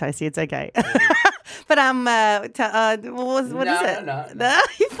didn't want to toast you. It's okay. But what is it? No.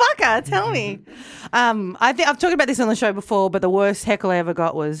 You fucker, tell me. I think I've talked about this on the show before, but the worst heckle I ever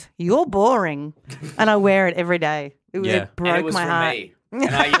got was "You're boring," and I wear it every day. It Yeah. broke And it was my from heart. me.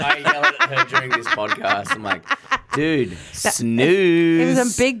 And I yelled at her during this podcast. I'm like, dude, snooze. He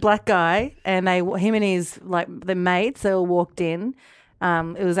was a big black guy, and him and his the mates, they all walked in.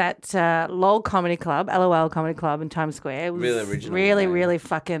 It was at LOL Comedy Club, LOL Comedy Club in Times Square. It was Really original really, name. really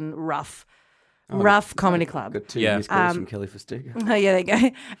fucking rough comedy club. Got 2 Yeah. missed calls from Kelly Festuca. Oh yeah, there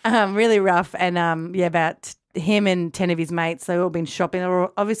you go. Really rough, and about him and 10 of his mates. They all been shopping. They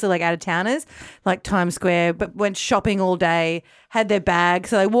were obviously like out of towners, like Times Square, but went shopping all day. Had their bags,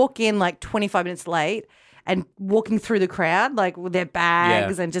 so they walk in like 25 minutes late. And walking through the crowd, like with their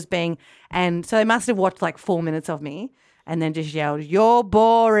bags and just being, and so they must have watched like 4 minutes of me and then just yelled, "You're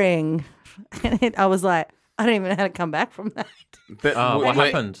boring." And I was like, I don't even know how to come back from that. But what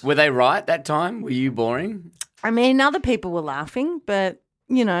happened? Were they right that time? Were you boring? I mean, other people were laughing, but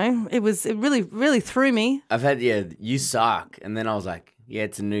it really, really threw me. I've had, you suck. And then I was like, yeah,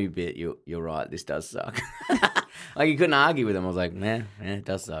 it's a new bit. You're right. This does suck. Like you couldn't argue with them. I was like, man, it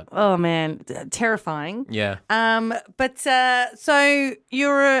does suck. Oh man, terrifying. Yeah. But so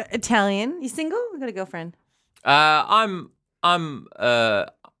you're Italian. You single? You got a girlfriend? I'm I'm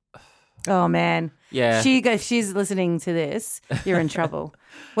Oh man. Yeah. If she's listening to this, you're in trouble.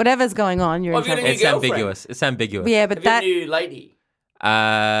 Whatever's going on, you're in Have you got a trouble. new girlfriend? ambiguous. It's ambiguous. Yeah, but Have you that a new lady?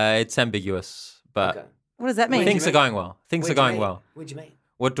 It's ambiguous, but Okay. what does that mean? things are meet? going well. Things Where'd are you going meet? well. Where'd you meet?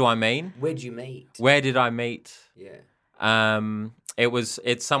 What do I mean? Where'd you meet? Where did I meet? Yeah.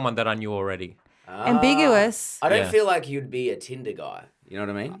 It's someone that I knew already. Ambiguous. I don't Yeah. feel like you'd be a Tinder guy. You know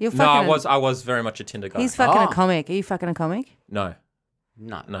what I mean? You're No, fucking I was very much a Tinder guy. He's fucking Oh. a comic. Are you fucking a comic? No.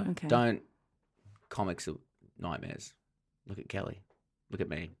 No. Okay. Don't. Comics are nightmares. Look at Kelly. Look at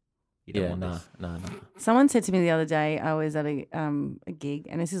me. You don't Yeah, want no, this. no. Someone said to me the other day, I was at a gig,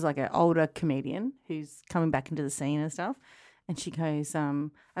 and this is like an older comedian who's coming back into the scene and stuff. And she goes, I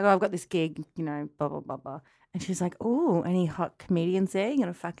go, I've got this gig, you know, blah, blah, blah, blah. And she's like, oh, any hot comedians there? You going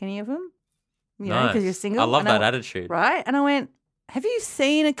to fuck any of them? You know, because Nice. you're single. I love And that attitude. Right? And I went, have you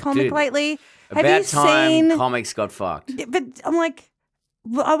seen a comic Dude, lately? Have About you time seen... comics got fucked. But I'm like,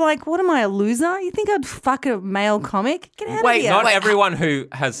 what am I, a loser? You think I'd fuck a male comic? Get out Wait, of here. Not everyone who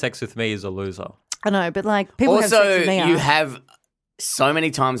has sex with me is a loser. I know, but like people have Also, sex with me. you are. have so many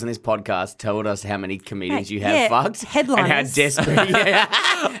times on this podcast told us how many comedians Hey, you have yeah, fucked headliners. and how desperate,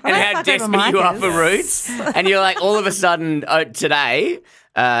 and how fuck desperate open you are micers. for roots. And you're like, all of a sudden today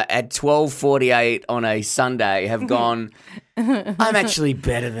at 12:48 on a Sunday, have gone. I'm actually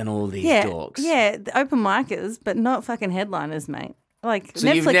better than all these dorks. Yeah, the open micers, but not fucking headliners, mate. Like So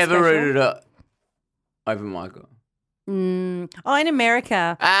Netflix you've never special. rooted a open micer. Oh, in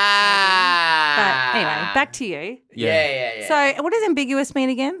America. Ah. But anyway, back to you. Yeah. So, what does ambiguous mean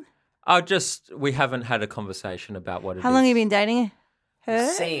again? We haven't had a conversation about what it is. How long have you been dating her?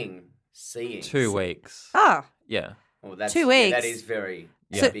 Seeing. 2 weeks. Oh, Yeah. Well, that's, 2 yeah, that weeks. is very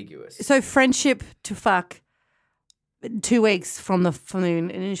So- ambiguous. so friendship to fuck. 2 weeks from the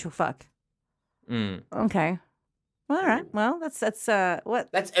initial fuck. Mm. Okay. All right. Well, that's what,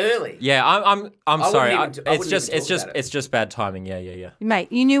 That's early. Yeah, I'm wouldn't sorry. even- I It's wouldn't just even it's talk just about it. it's just bad timing. Yeah.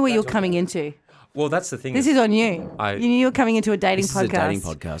 mate. You knew what you were coming into. Well, that's the thing. This is on you. I- You knew you were coming into a dating This podcast. is a dating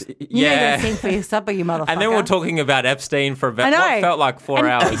podcast. You know you're yeah. going to sing for your supper, you motherfucker. And then we're talking about Epstein for about I know. what felt like 4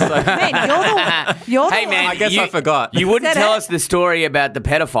 hours. So. Man, you're the Hey, man, I guess you- I forgot. You wouldn't Said tell it. us the story about the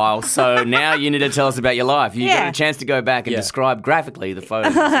pedophile, so now you need to tell us about your life. You Yeah. got a chance to go back and Yeah. describe graphically the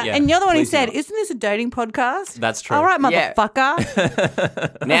photos. Yeah. And you're the one who Please said, do not. "Isn't this a dating podcast?" That's true. All right, Yeah.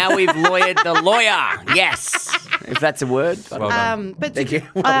 motherfucker. Now we've lawyered the lawyer. Yes, if that's a word. I don't Well know. done. But Thank you.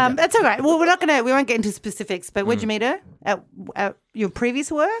 that's all right. Well, we won't get into specifics. But where'd you meet her? At your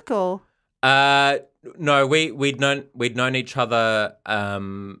previous work, or No, we'd known each other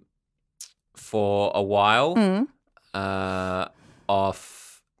for a while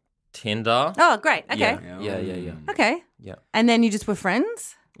off Tinder. oh, great. Okay, Yeah. okay. Yeah. And then you just were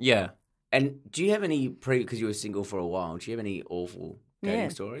friends. Yeah. And do you have any because you were single for a while? Do you have any awful dating Yeah.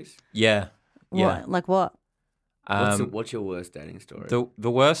 stories? Yeah. What? Like what? What's your worst dating story?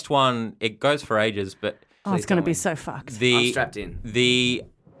 The worst one, it goes for ages, but Oh, it's Please going to tell be me. so fucked. I'm strapped in.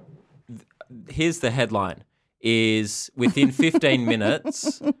 Here's the headline is within 15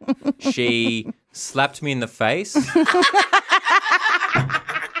 minutes she slapped me in the face,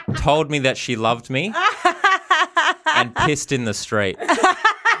 told me that she loved me, and pissed in the street.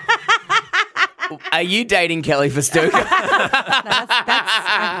 Are you dating Kelly Festuca?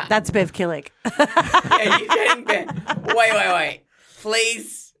 That's Bev Killick. Are you dating Ben? Wait.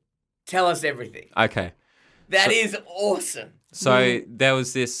 Please tell us everything. Okay. That is awesome. So there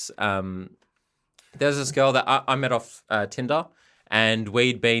was this girl that I met off Tinder, and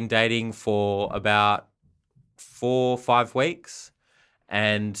we'd been dating for about 4 or 5 weeks,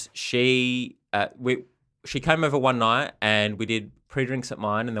 and she came over one night and we did pre-drinks at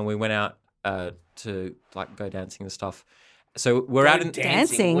mine, and then we went out to like go dancing and stuff. So we're out in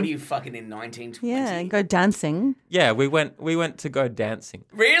Dancing? What are you fucking in 1920? Yeah, go dancing. yeah we went to go dancing.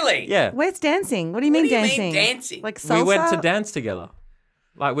 Really? Yeah, Where's dancing? What do you mean do you mean dancing? dancing? Like salsa? we went to dance together.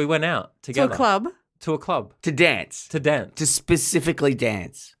 Like we went out to together a club. to a club To dance. to dance To specifically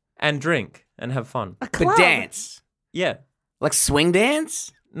dance. and drink and have fun. A club. But dance. Yeah, Like swing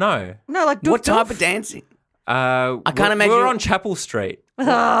dance? no. No, like What type doof. of dancing? I can't imagine- We were on Chapel Street.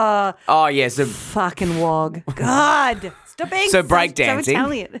 Oh, Oh, yeah. So fucking wog. God. Stop being So so breakdancing.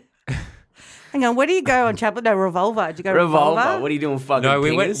 Italian. Hang on, where do you go on Chapel? No, Revolver. Did you go Revolver. What are you doing fucking No, we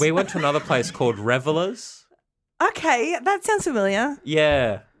pingers? went to another place called Revelers. Okay, that sounds familiar.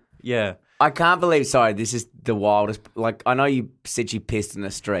 Yeah. I can't believe, sorry, this is the wildest. Like, I know you said she pissed in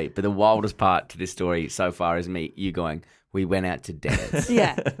the street, but the wildest part to this story so far is you going, we went out to dance.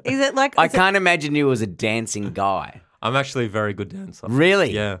 Yeah. Is it like I is it- can't imagine you as a dancing guy. I'm actually a very good dancer.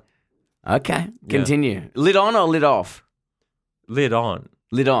 Really? Yeah. Okay, continue. Lit on or lit off? Lid on.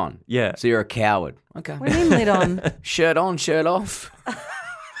 Lid on. Yeah. So you're a coward. Okay. What do you mean lid on? Shirt on, shirt off.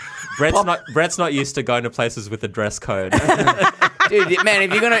 Brett's not used to going to places with a dress code. Dude, man,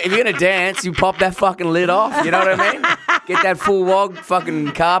 if you're gonna dance, you pop that fucking lid off. You know what I mean? Get that full wog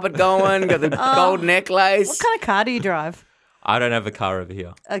fucking carpet going. Got the gold necklace. What kind of car do you drive? I don't have a car over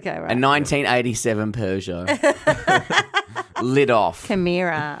here. Okay, right. A 1987 Peugeot. Lid off.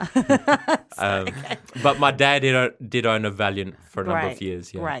 Chimera. But my dad did own a Valiant for a number of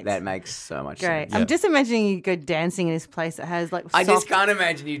years. Yeah. Great. That makes so much Great. sense. I'm just imagining you go dancing in this place that has like I soft... just can't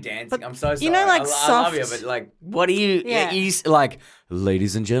imagine you dancing. I'm so sorry. you know, like, I love you, soft- but like, what do you? Yeah. Like,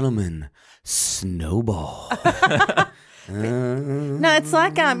 ladies and gentlemen, Snowball. No, it's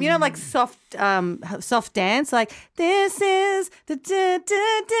like you know, like soft dance, like this is the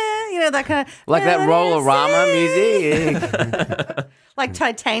you know, that kind of Like that Roll-A-Rama music. like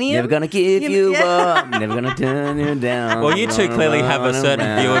Titanium. Never gonna give you up. Never gonna turn you down. Well, you two clearly have a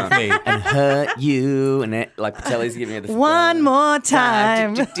certain view of me. And hurt you. And it, like Portelli's giving you the One more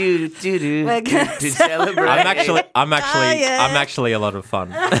time. To celebrate. I'm actually a lot of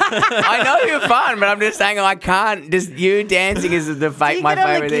fun. I know you're fun, but I'm just saying I can't. Just you dancing is Do you my get on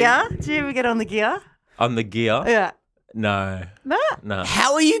favorite the thing. gear? Do you ever get on the gear? On the gear? Yeah. No. No.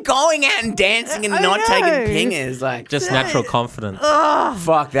 How are you going out and dancing and I not know. taking pingers? Like, Just natural confidence.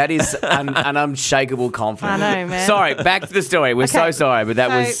 fuck, that is an unshakable confidence. I know, man. Sorry, back to the story. We're so Okay. sorry, but that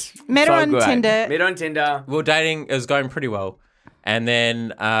So, was met her so on great. Tinder. Met on Tinder. We were dating. It was going pretty well. And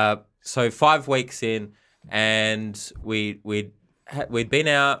then, so 5 weeks in, and we'd been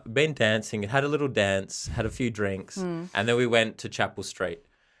out, been dancing, had a little dance, had a few drinks, and then we went to Chapel Street.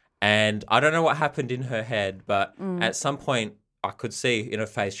 And I don't know what happened in her head, but at some point I could see in her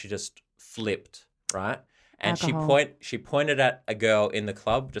face she just flipped, right? And Alcohol. she pointed at a girl in the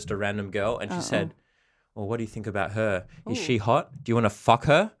club, just a random girl, and she said, "Well, what do you think about her? Is she hot? Do you want to fuck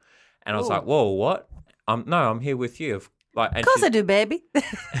her?" And I was like, "Whoa, what? No, I'm here with you." Like, Of course I do, baby.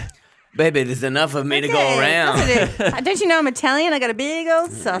 Baby, there's enough of me to go Yeah, around. of course I do. Don't you know I'm Italian? I got a big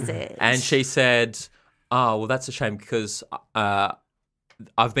old sausage. And she said, "Oh, well, that's a shame because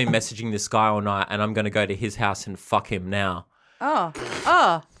I've been messaging this guy all night, and I'm going to go to his house and fuck him now." Oh.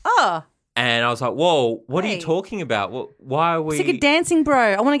 And I was like, "Whoa, what are Hey. you talking about? Why are we? Sick of dancing,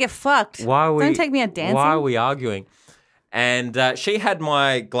 bro. I want to get fucked. Why are we? Don't take me out dancing. Why are we arguing?" And she had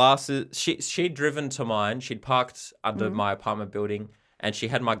my glasses. She'd driven to mine. She'd parked under my apartment building, and she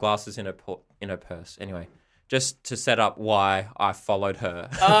had my glasses in her purse. Anyway, just to set up why I followed her.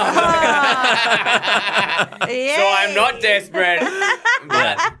 Yeah. So I'm not desperate.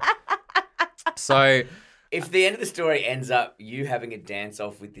 Yeah. So If the end of the story ends up you having a dance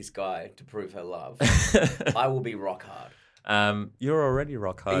off with this guy to prove her love, I will be rock hard. you're already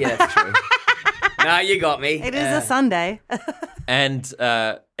rock hard. Yeah, that's true. No, you got me. It is a Sunday. And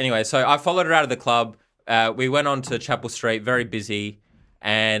anyway, so I followed her out of the club. We went on to Chapel Street, very busy,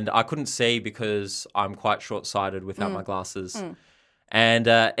 and I couldn't see because I'm quite short-sighted without my glasses. And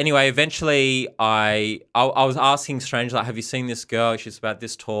anyway, eventually I was asking strangers, like, "Have you seen this girl? She's about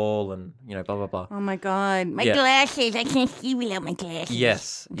this tall," and blah blah blah. Oh my God. My Yeah. glasses. I can't see without my glasses.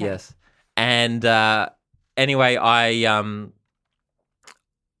 Yes, yes. And anyway, I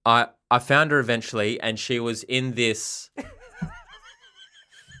found her eventually, and she was in this.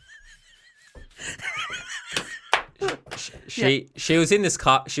 She was in this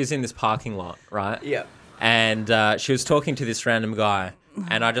car. She was in this parking lot, right? Yeah. And she was talking to this random guy,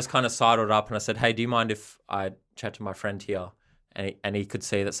 and I just kind of sidled up and I said, "Hey, do you mind if I chat to my friend here?" And he could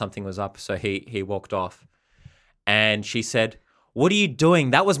see that something was up, so he walked off. And she said, "What are you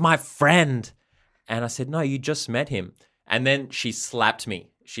doing? That was my friend." And I said, "No, you just met him." And then she slapped me.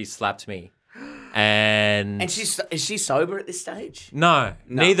 And Is she sober at this stage? no,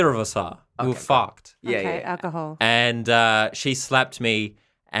 neither of us are. We were fucked. Yeah, Okay, yeah. alcohol. And she slapped me,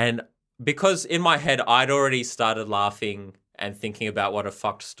 and because in my head I'd already started laughing and thinking about what a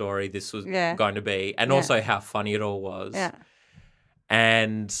fucked story this was Yeah. going to be, and Yeah. also how funny it all was. Yeah.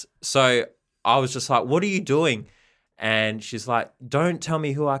 And so I was just like, "What are you doing?" And she's like, "Don't tell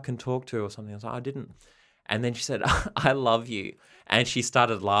me who I can talk to," or something. I was like, "I didn't." And then she said, "I love you," and she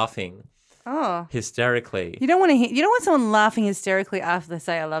started laughing Oh. hysterically. You don't want to hear. You don't want someone laughing hysterically after they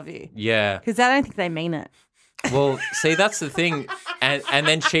say "I love you," Yeah. because I don't think they mean it. Well, see, that's the thing. And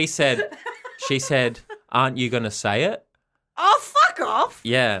then she said, "Aren't you going to say it?" Oh, fuck off!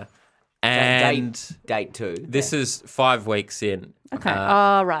 Yeah. And Date 2. this is 5 weeks in. Okay.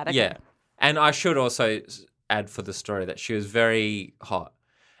 Oh, right. Okay. Yeah. And I should also add for the story that she was very hot.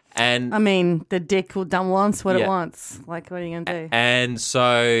 And I mean, the dick will done once what it Yeah. wants. Like, what are you gonna do? and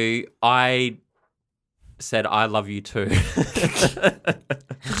so I said, "I love you too."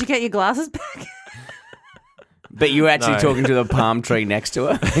 Did you get your glasses back? But you were actually No. talking to the palm tree next to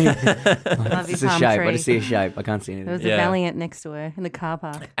her. Love you, It's a palm shape. tree. I just see a shape. I can't see There anything. was a Yeah. Valiant next to her in the car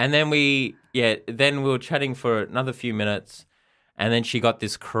park. And then we were chatting for another few minutes, and then she got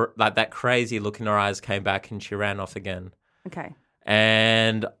this that crazy look in her eyes came back, and she ran off again. Okay.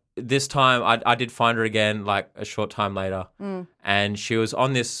 And this time, I did find her again, like a short time later, and she was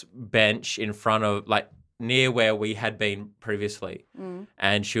on this bench in front of, like, near where we had been previously,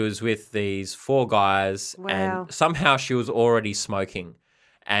 and she was with these 4 guys, Wow. and somehow she was already smoking.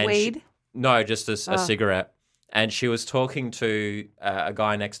 And Weed? no, just a cigarette. And she was talking to a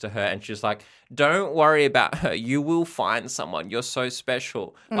guy next to her, and she was like, "Don't worry about her. You will find someone. You're so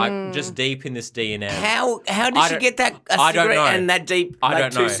special." Like, just deep in this D&M. How did I she don't- get that I don't cigarette know. and that deep? I like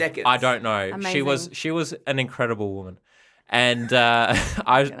don't 2 know. seconds. I don't know. Amazing. She was an incredible woman, and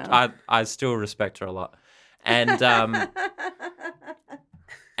I still respect her a lot. And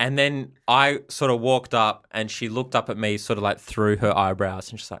and then I sort of walked up, and she looked up at me, sort of like through her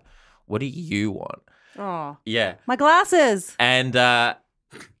eyebrows, and she's like, "What do you want?" Oh, Yeah. my glasses. And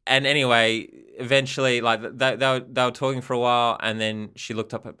anyway, eventually, like they were talking for a while, and then she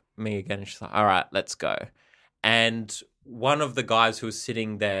looked up at me again, and she's like, "All right, let's go." And one of the guys who was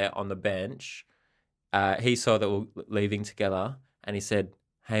sitting there on the bench, he saw that we were leaving together, and he said,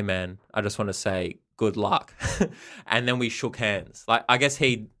 "Hey, man, I just want to say good luck." And then we shook hands. Like, I guess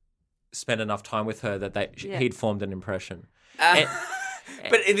he'd spent enough time with her that he'd formed an impression.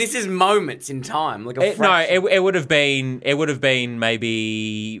 But this is moments in time, like a No, fraction. it would have been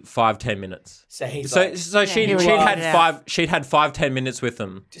maybe 5-10 minutes. So he's So like, she'd he would had work it out. 5-10 minutes with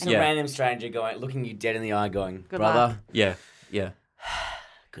them. just a random stranger looking you dead in the eye, going, Good "Brother, luck." Yeah. good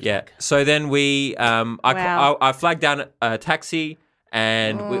Yeah. luck." So then we, Wow. I flagged down a taxi,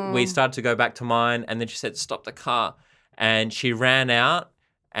 and we started to go back to mine. And then she said, "Stop the car," and she ran out,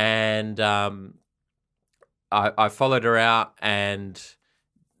 and I followed her out, and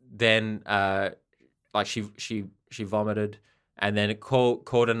then like she vomited, and then it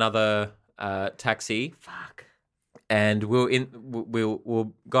called another taxi. Fuck. And we were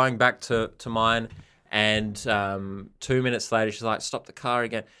going back to mine, and 2 minutes later she's like, "Stop the car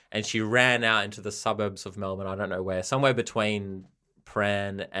again," and she ran out into the suburbs of Melbourne. I don't know where, somewhere between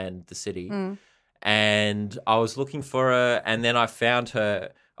Prahran and the city. And I was looking for her, and then I found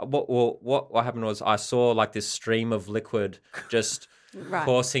her. What happened was I saw like this stream of liquid just Right.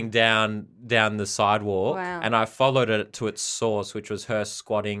 coursing down the sidewalk, Wow. and I followed it to its source, which was her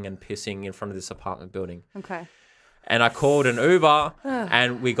squatting and pissing in front of this apartment building. Okay. And I called an Uber,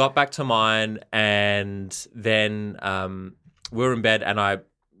 and we got back to mine, and then we were in bed, and I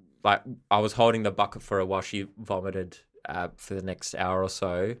was holding the bucket for her while she vomited for the next hour or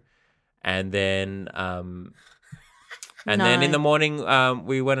so, and then then in the morning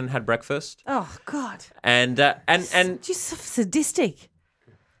we went and had breakfast, Oh God. and Just so sadistic.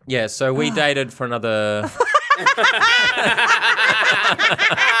 yeah, so we dated for another.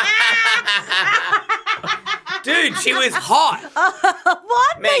 Dude, she was hot.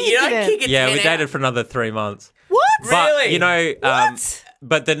 What? Man, No, you don't didn't. kick a Yeah, 10 we out. dated for another 3 months. What? But Really? you know, What?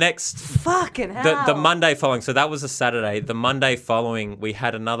 but the next Fucking hell. the Monday following, so that was a Saturday. The Monday following, we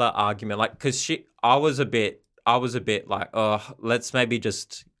had another argument, like because I was a bit like, oh, let's maybe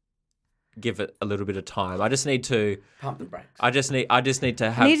just give it a little bit of time. I just need to. Pump the brakes. I just need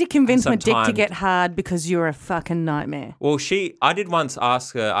to have. I need to convince some my dick to time. get hard because you're a fucking nightmare. Well, I did once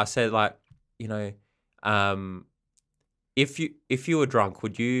ask her. I said, like, you know, if you were drunk,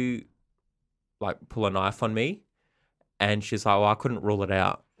 would you like pull a knife on me? And she's like, well, I couldn't rule it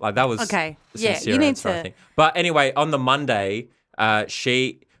out. Like that was Okay. a Yeah, sincere you need answer, I to- think. But anyway, on the Monday,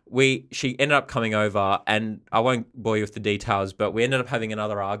 she ended up coming over, and I won't bore you with the details, but we ended up having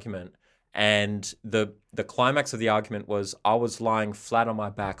another argument. And the climax of the argument was I was lying flat on my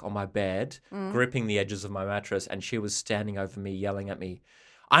back on my bed, gripping the edges of my mattress, and she was standing over me, yelling at me,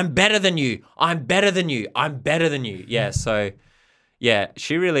 "I'm better than you. I'm better than you. I'm better than you." Yeah. So, yeah,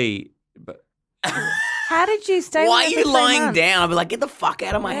 she really. How did you stay Why are with her you for 3 lying months? down? I'd be like, get the fuck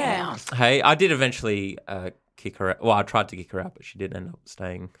out of my Yeah. house. Hey, I did eventually kick her out. Well, I tried to kick her out, but she did end up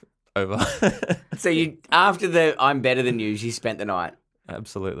staying over. So you, after the "I'm better than you," she spent the night.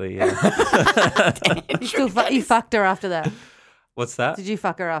 Absolutely, yeah. You fucked her after that. What's that? Did you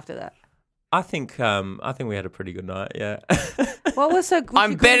fuck her after that? I think we had a pretty good night, yeah. What was so good?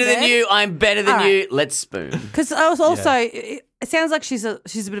 I'm better than you. I'm better than All right. you. Let's spoon. Because I was also, it sounds like she's a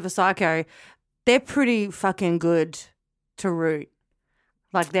bit of a psycho. They're pretty fucking good to root.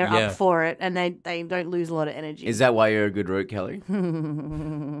 Like they're Yeah. up for it and they don't lose a lot of energy. Is that why you're a good root, Kelly?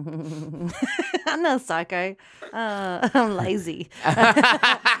 I'm not a psycho. I'm lazy.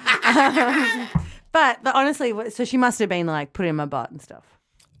 But honestly, so she must have been like put it in my butt and stuff.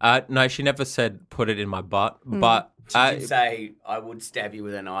 No, she never said put it in my butt, but She did say, I would stab you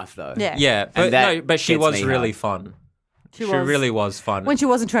with a knife, though. Yeah. yeah, but that no, but she gets was me really hard. fun. She was. really was fun. When she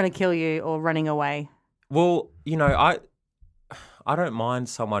wasn't trying to kill you or running away. Well, I don't mind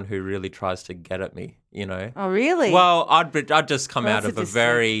someone who really tries to get at me. Oh, really? Well, I'd just come Well, out that's of a just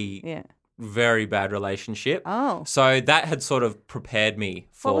very, Yeah. very bad relationship. Oh. So that had sort of prepared me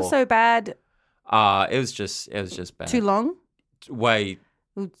for. What was so bad? It was just bad. Too long? Way.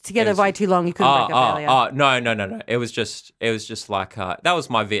 Together It was- way too long. You couldn't break up earlier. No. It was just like that was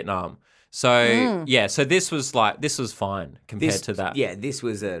my Vietnam. So yeah, so this was fine compared to that. Yeah, this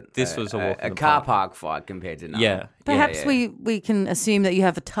was a walk in the car park. park fight compared to none. Yeah. Perhaps we can assume that you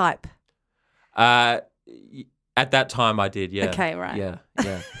have a type. At that time I did, yeah. Okay, right. Yeah.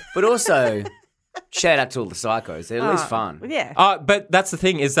 But also, shout out to all the psychos. They're at least fun. Yeah. But that's the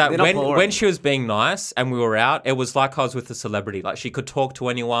thing is that They're not when boring. she was being nice and we were out, it was like I was with a celebrity. Like she could talk to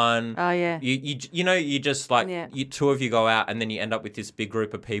anyone. Oh, yeah. You just like Yeah. you two of you go out and then you end up with this big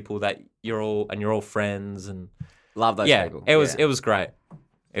group of people that you're all friends and Love those yeah, people. it was great.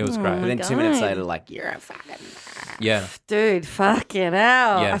 It was great. But then 2 minutes later, like, you're a fucking... Yeah. Dude, fucking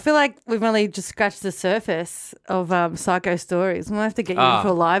hell. Yeah. I feel like we've only just scratched the surface of psycho stories. We'll have to get you in for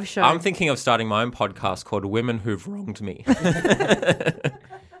a live show. I'm thinking of starting my own podcast called Women Who've Wronged Me.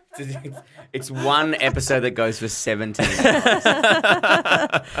 It's one episode that goes for 17 hours.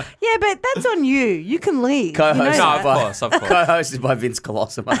 Yeah, but that's on you. You can leave. Co-host You know No, that. of course. Co-hosted by Vince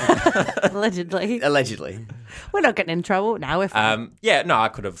Colossimo. Allegedly. Allegedly. We're not getting in trouble. No, we're fine. Yeah, no, I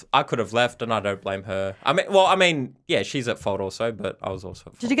could have left, and I don't blame her. I mean, yeah, she's at fault also, but I was also at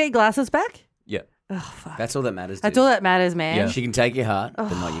fault. Did you get your glasses back? Yeah. Oh, fuck. That's all that matters. That's dude. all that matters, man. Yeah. She can take your heart, but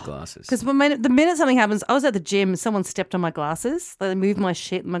not your glasses. Because the minute something happens, I was at the gym, someone stepped on my glasses. They moved my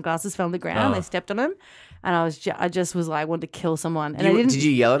shit and my glasses fell on the ground. Oh. They stepped on them. And I just was like, wanted to kill someone. And Did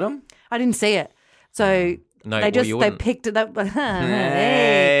you yell at them? I didn't see it. So No, they well, just, you they wouldn't. picked it up.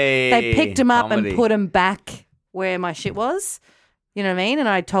 Hey, They picked him up comedy. and put him back where my shit was. You know what I mean? And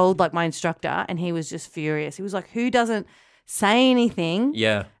I told like my instructor and he was just furious. He was like, who doesn't say anything?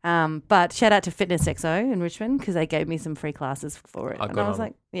 Yeah. But shout out to Fitness XO in Richmond because they gave me some free classes for it. Oh, and good I was on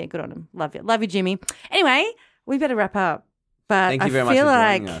like, yeah, good on him. Love you, Jimmy. Anyway, we better wrap up. But Thank you I very much feel for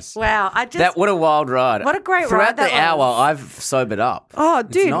like, joining us. wow, What a wild ride. What a great Throughout ride that the hour, was. I've sobered up. Oh,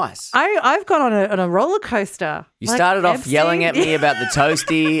 dude, It's nice. I've gone on a roller coaster. You Like started off Epstein. yelling at me about the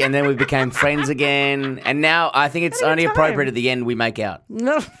toasty, and then we became friends again. And now I think it's Had a only good appropriate time. at the end we make out.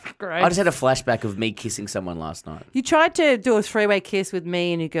 No, great. I just had a flashback of me kissing someone last night. You tried to do a three-way kiss with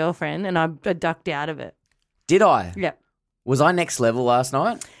me and your girlfriend, and I ducked out of it. Did I? Yeah. Was I next level last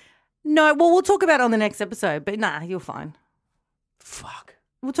night? No, well, we'll talk about it on the next episode, but nah, you're fine. Fuck.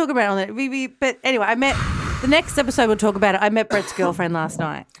 We'll talk about it on that. But anyway, the next episode we'll talk about it. I met Brett's girlfriend last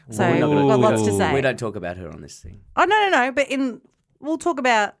night. So We're not we've gonna- got lots to say. We don't talk about her on this thing. Oh, no. But we'll talk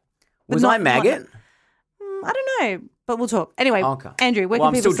about... but Was not- I maggot? I don't know, but we'll talk. Anyway, Okay. Andrew, where Well,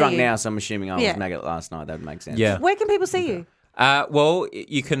 can I'm people still drunk see you? now, so I'm assuming I Yeah. was maggot last night. That would make sense. Yeah. Where can people see you? Well,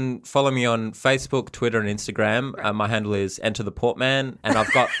 you can follow me on Facebook, Twitter, and Instagram. My handle is Enter the Portman, and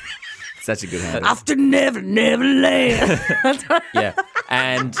I've got Such a good handle. After Neverland. yeah,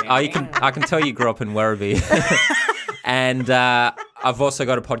 and I can tell you grew up in Werribee, and I've also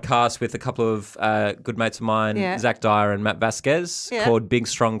got a podcast with a couple of good mates of mine, Yeah. Zach Dyer and Matt Vasquez, Yeah. called Big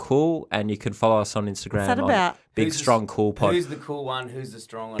Strong Cool, and you can follow us on Instagram. that on about? Big Who's Strong Cool Pod. Who's the cool one? Who's the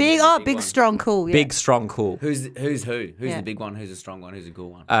strong one? Big, Who's the big, one? strong, cool. Yeah. Big Strong Cool. Who's who? Who's Yeah. the big one? Who's the strong one? Who's the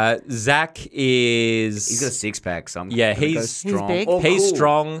cool one? Zach is He's got a six pack. So I'm Yeah, gonna go he's strong. big. Or he's cool.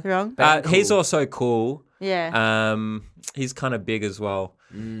 strong. Strong. He's Cool. also cool. Yeah. He's kind of big as well.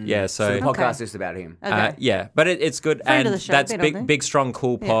 Yeah, So so the podcast is just about him. Okay. yeah, but it's good. Friend of And the show, that's been on there. Big Strong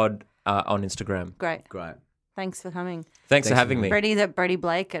Cool Pod on Instagram. Great. Great. Thanks for coming. Thanks for having me. Brady's at Brady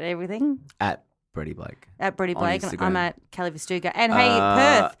Blake at everything. At Brady Blake. At Brady On Blake. And I'm Instagram. at Kelly Vistuga. And hey,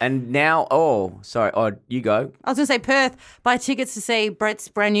 Perth. And now, sorry. You go. I was going to say Perth. Buy tickets to see Brett's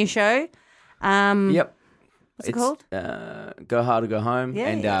brand new show. Yep. What's it called? Go Hard or Go Home. Yeah,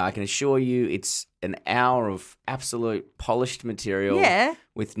 and yeah. I can assure you it's an hour of absolute polished material Yeah.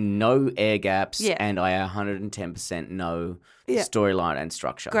 with no air gaps, Yeah. and I 110% know storyline and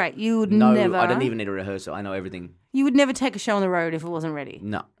structure. Great. You would No, never. I don't even need a rehearsal. I know everything. You would never take a show on the road if it wasn't ready.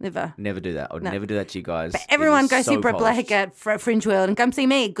 No. Never. Never do that. I would never do that to you guys. But everyone It go is see so Brett polished. Blake at Fringe World and come see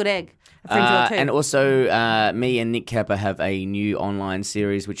me, Good Egg. At Fringe World too. And also, me and Nick Kappa have a new online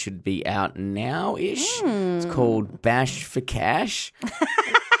series which should be out now-ish. It's called Bash for Cash,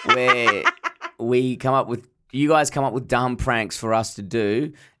 where you guys come up with dumb pranks for us to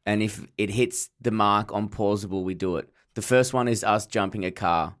do, and if it hits the mark on plausible, we do it. The first one is us jumping a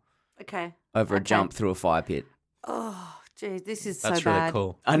car Okay. over a jump through a fire pit. Oh, geez, this is That's so really bad.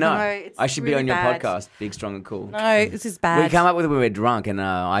 cool. I know. No, it's I should be really on your bad. podcast, Big, Strong and Cool. No, this is bad. We come up with it when we're drunk, and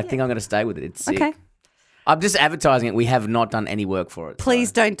I think I'm going to stay with it. It's sick. Okay. I'm just advertising it. We have not done any work for it. Please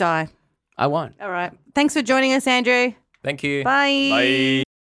so don't die. I won't. All right. Thanks for joining us, Andrew. Thank you. Bye. Bye.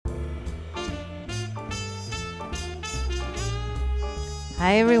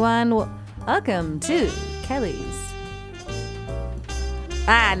 Hi, everyone. Welcome to Kelly's.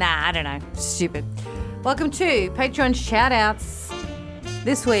 I don't know. Stupid. Welcome to Patreon shoutouts.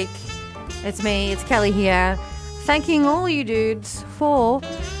 This week, it's me, it's Kelly here, thanking all you dudes for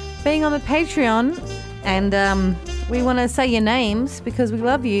being on the Patreon. And we want to say your names because we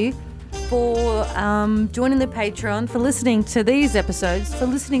love you for joining the Patreon, for listening to these episodes, for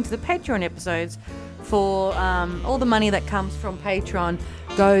listening to the Patreon episodes, for all the money that comes from Patreon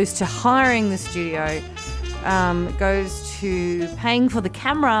goes to hiring the studio. It goes to paying for the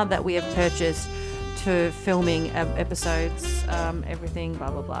camera that we have purchased, to filming episodes, everything,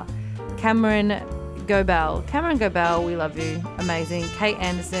 blah, blah, blah. Cameron Gobel, we love you. Amazing. Kate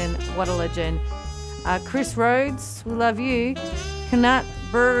Anderson, what a legend. Chris Rhodes, we love you. Knut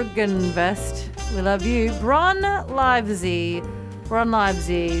Bergenvest, we love you. Bron Livesey,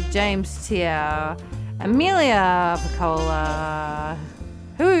 James Tier, Amelia Picola,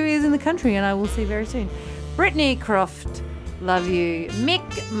 who is in the country and I will see very soon. Brittany Croft, love you. Mick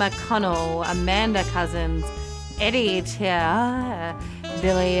McConnell, Amanda Cousins, Eddie Tia,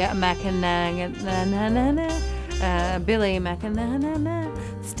 Billy McAnana,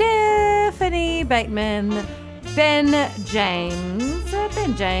 Stephanie Bateman, Ben James,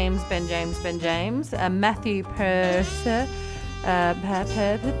 Matthew Purser,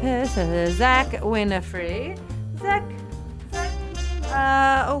 Zach Winifrey,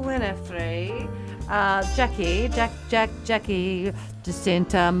 Winifrey, Jackie,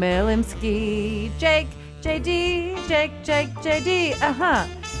 Jacinta Milimsky, Jake, JD,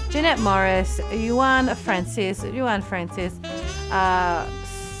 Jeanette Morris, Yuan Francis,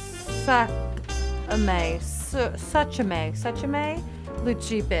 Suchame,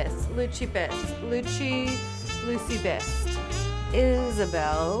 Lucy Best,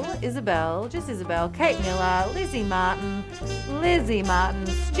 Isabel, Kate Miller, Lizzie Martin,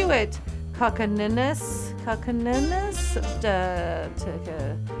 Stuart Cockananis,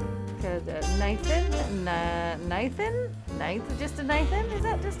 Nathan, just a Nathan? Is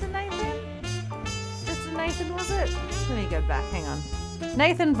that just a Nathan? Just a Nathan, was it? Let me go back, hang on.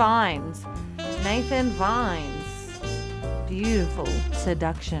 Nathan Vines, beautiful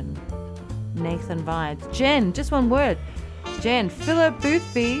seduction. Nathan Vines. Jen, just one word. Jen, Philip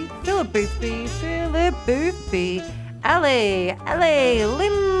Boothby, Allie,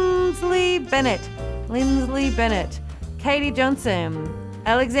 Lindsley Bennett, Katie Johnson,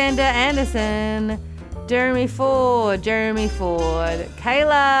 Alexander Anderson, Jeremy Ford,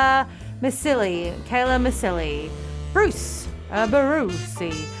 Kayla Masilli, Bruce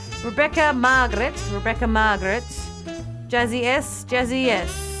Barusi, Rebecca Margaret, Jazzy S,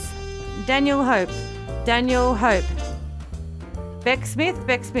 Daniel Hope, Beck Smith,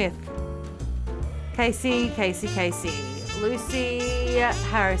 Casey, Lucy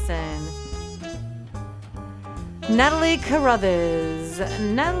Harrison, Natalie Carruthers,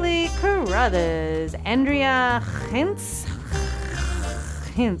 Andrea Hintz,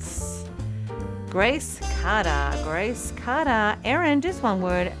 Grace Carter, Erin, just one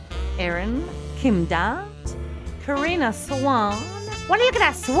word, Erin, Kim Dart, Karina Swan, what do you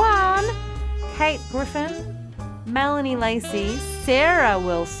get, Swan? Kate Griffin, Melanie Lacey, Sarah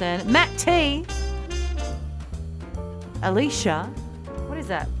Wilson, Matt T, Alicia, what is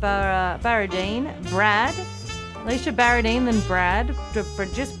that? Barradine, Brad, Alicia Barradine, then Brad,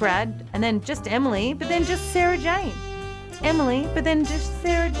 just Brad, and then just Emily, but then just Sarah Jane. Emily, but then just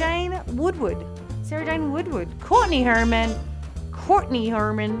Sarah Jane Woodward. Courtney Herman, Claire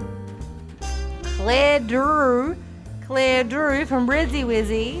Drew from Brizzy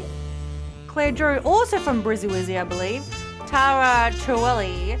Wizzy. Claire Drew, also from Brizzy Wizzy, I believe. Tara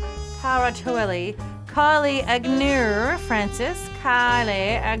Trewelly, Portelli, Kylie Agnew Francis,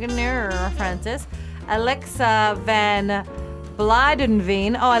 Alexa Van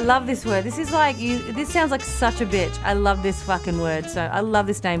Blydenveen. Oh, I love this word. This is like this sounds like such a bitch. I love this fucking word. So I love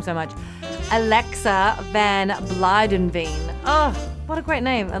this name so much. Alexa Van Blydenveen. Oh, what a great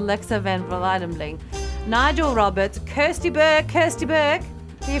name. Alexa Van Blydenveen. Nigel Roberts, Kirsty Burke.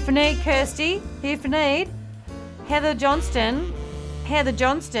 Here for need, Kirsty. Here for need. Heather Johnston,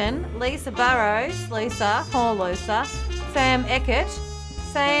 Lisa Burrows, Sam Eckert,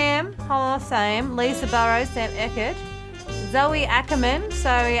 Lisa Burrows, Sam Eckert, Zoe Ackerman,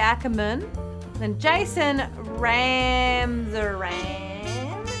 then Jason Ramzaran.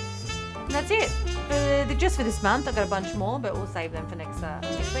 And that's it. Just for this month. I've got a bunch more, but we'll save them for next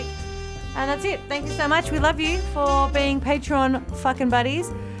week. And that's it. Thank you so much. We love you for being Patreon fucking buddies.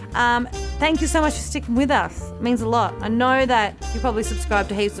 Thank you so much for sticking with us. It means a lot. I know that you probably subscribe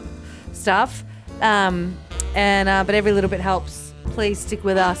to heaps of stuff, but every little bit helps. Please stick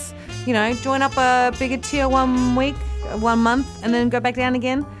with us. You know, join up a bigger tier 1 week, 1 month, and then go back down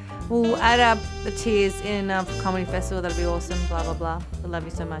again. We'll add up the tiers in for Comedy Festival. That'll be awesome. Blah, blah, blah. We love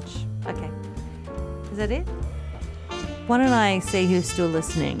you so much. Okay. Is that it? Why don't I see who's still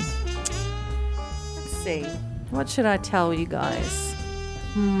listening? Let's see. What should I tell you guys?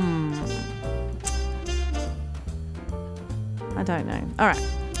 I don't know. All right.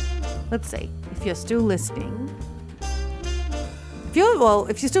 Let's see. If you're still listening. If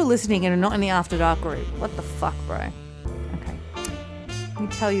you're still listening and are not in the After Dark group, what the fuck, bro? Okay. Let me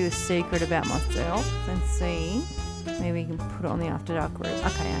tell you a secret about myself and see. Maybe you can put it on the After Dark group.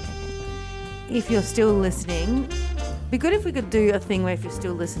 Okay. If you're still listening, it'd be good if we could do a thing where if you're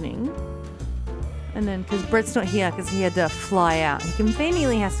still listening, and then, because Brett's not here because he had to fly out. He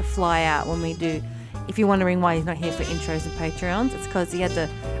conveniently has to fly out when we do. If you're wondering why he's not here for intros and Patreons, it's because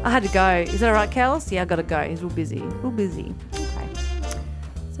I had to go. Is that all right, Kels? Yeah, I got to go. He's real busy. Okay.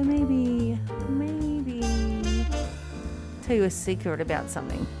 So maybe tell you a secret about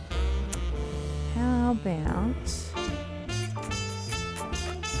something. How about,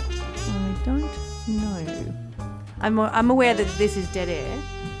 I don't know. I'm aware that this is dead air.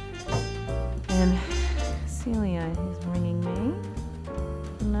 And Celia is ringing me.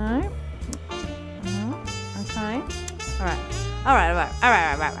 No. Okay. All right.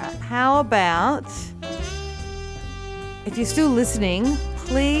 How about, if you're still listening,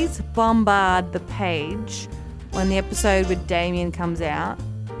 please bombard the page when the episode with Damien comes out.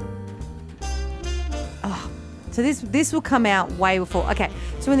 Oh, so this will come out way before. Okay.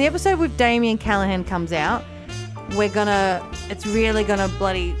 So when the episode with Damien Callahan comes out, we're going to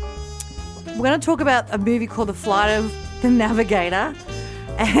talk about a movie called The Flight of the Navigator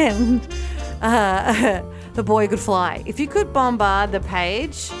and The Boy Who Could Fly. If you could bombard the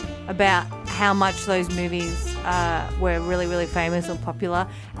page about how much those movies were really, really famous or popular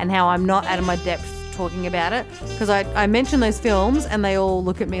and how I'm not out of my depth talking about it, because I mentioned those films and they all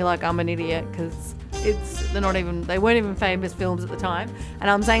look at me like I'm an idiot because they weren't even famous films at the time, and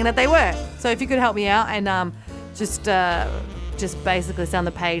I'm saying that they were. So if you could help me out and just basically say on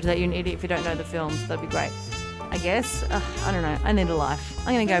the page that you're an idiot if you don't know the films, that'd be great. I guess. I don't know. I need a life.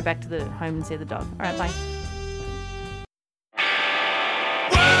 I'm going to go back to the home and see the dog. All right, bye.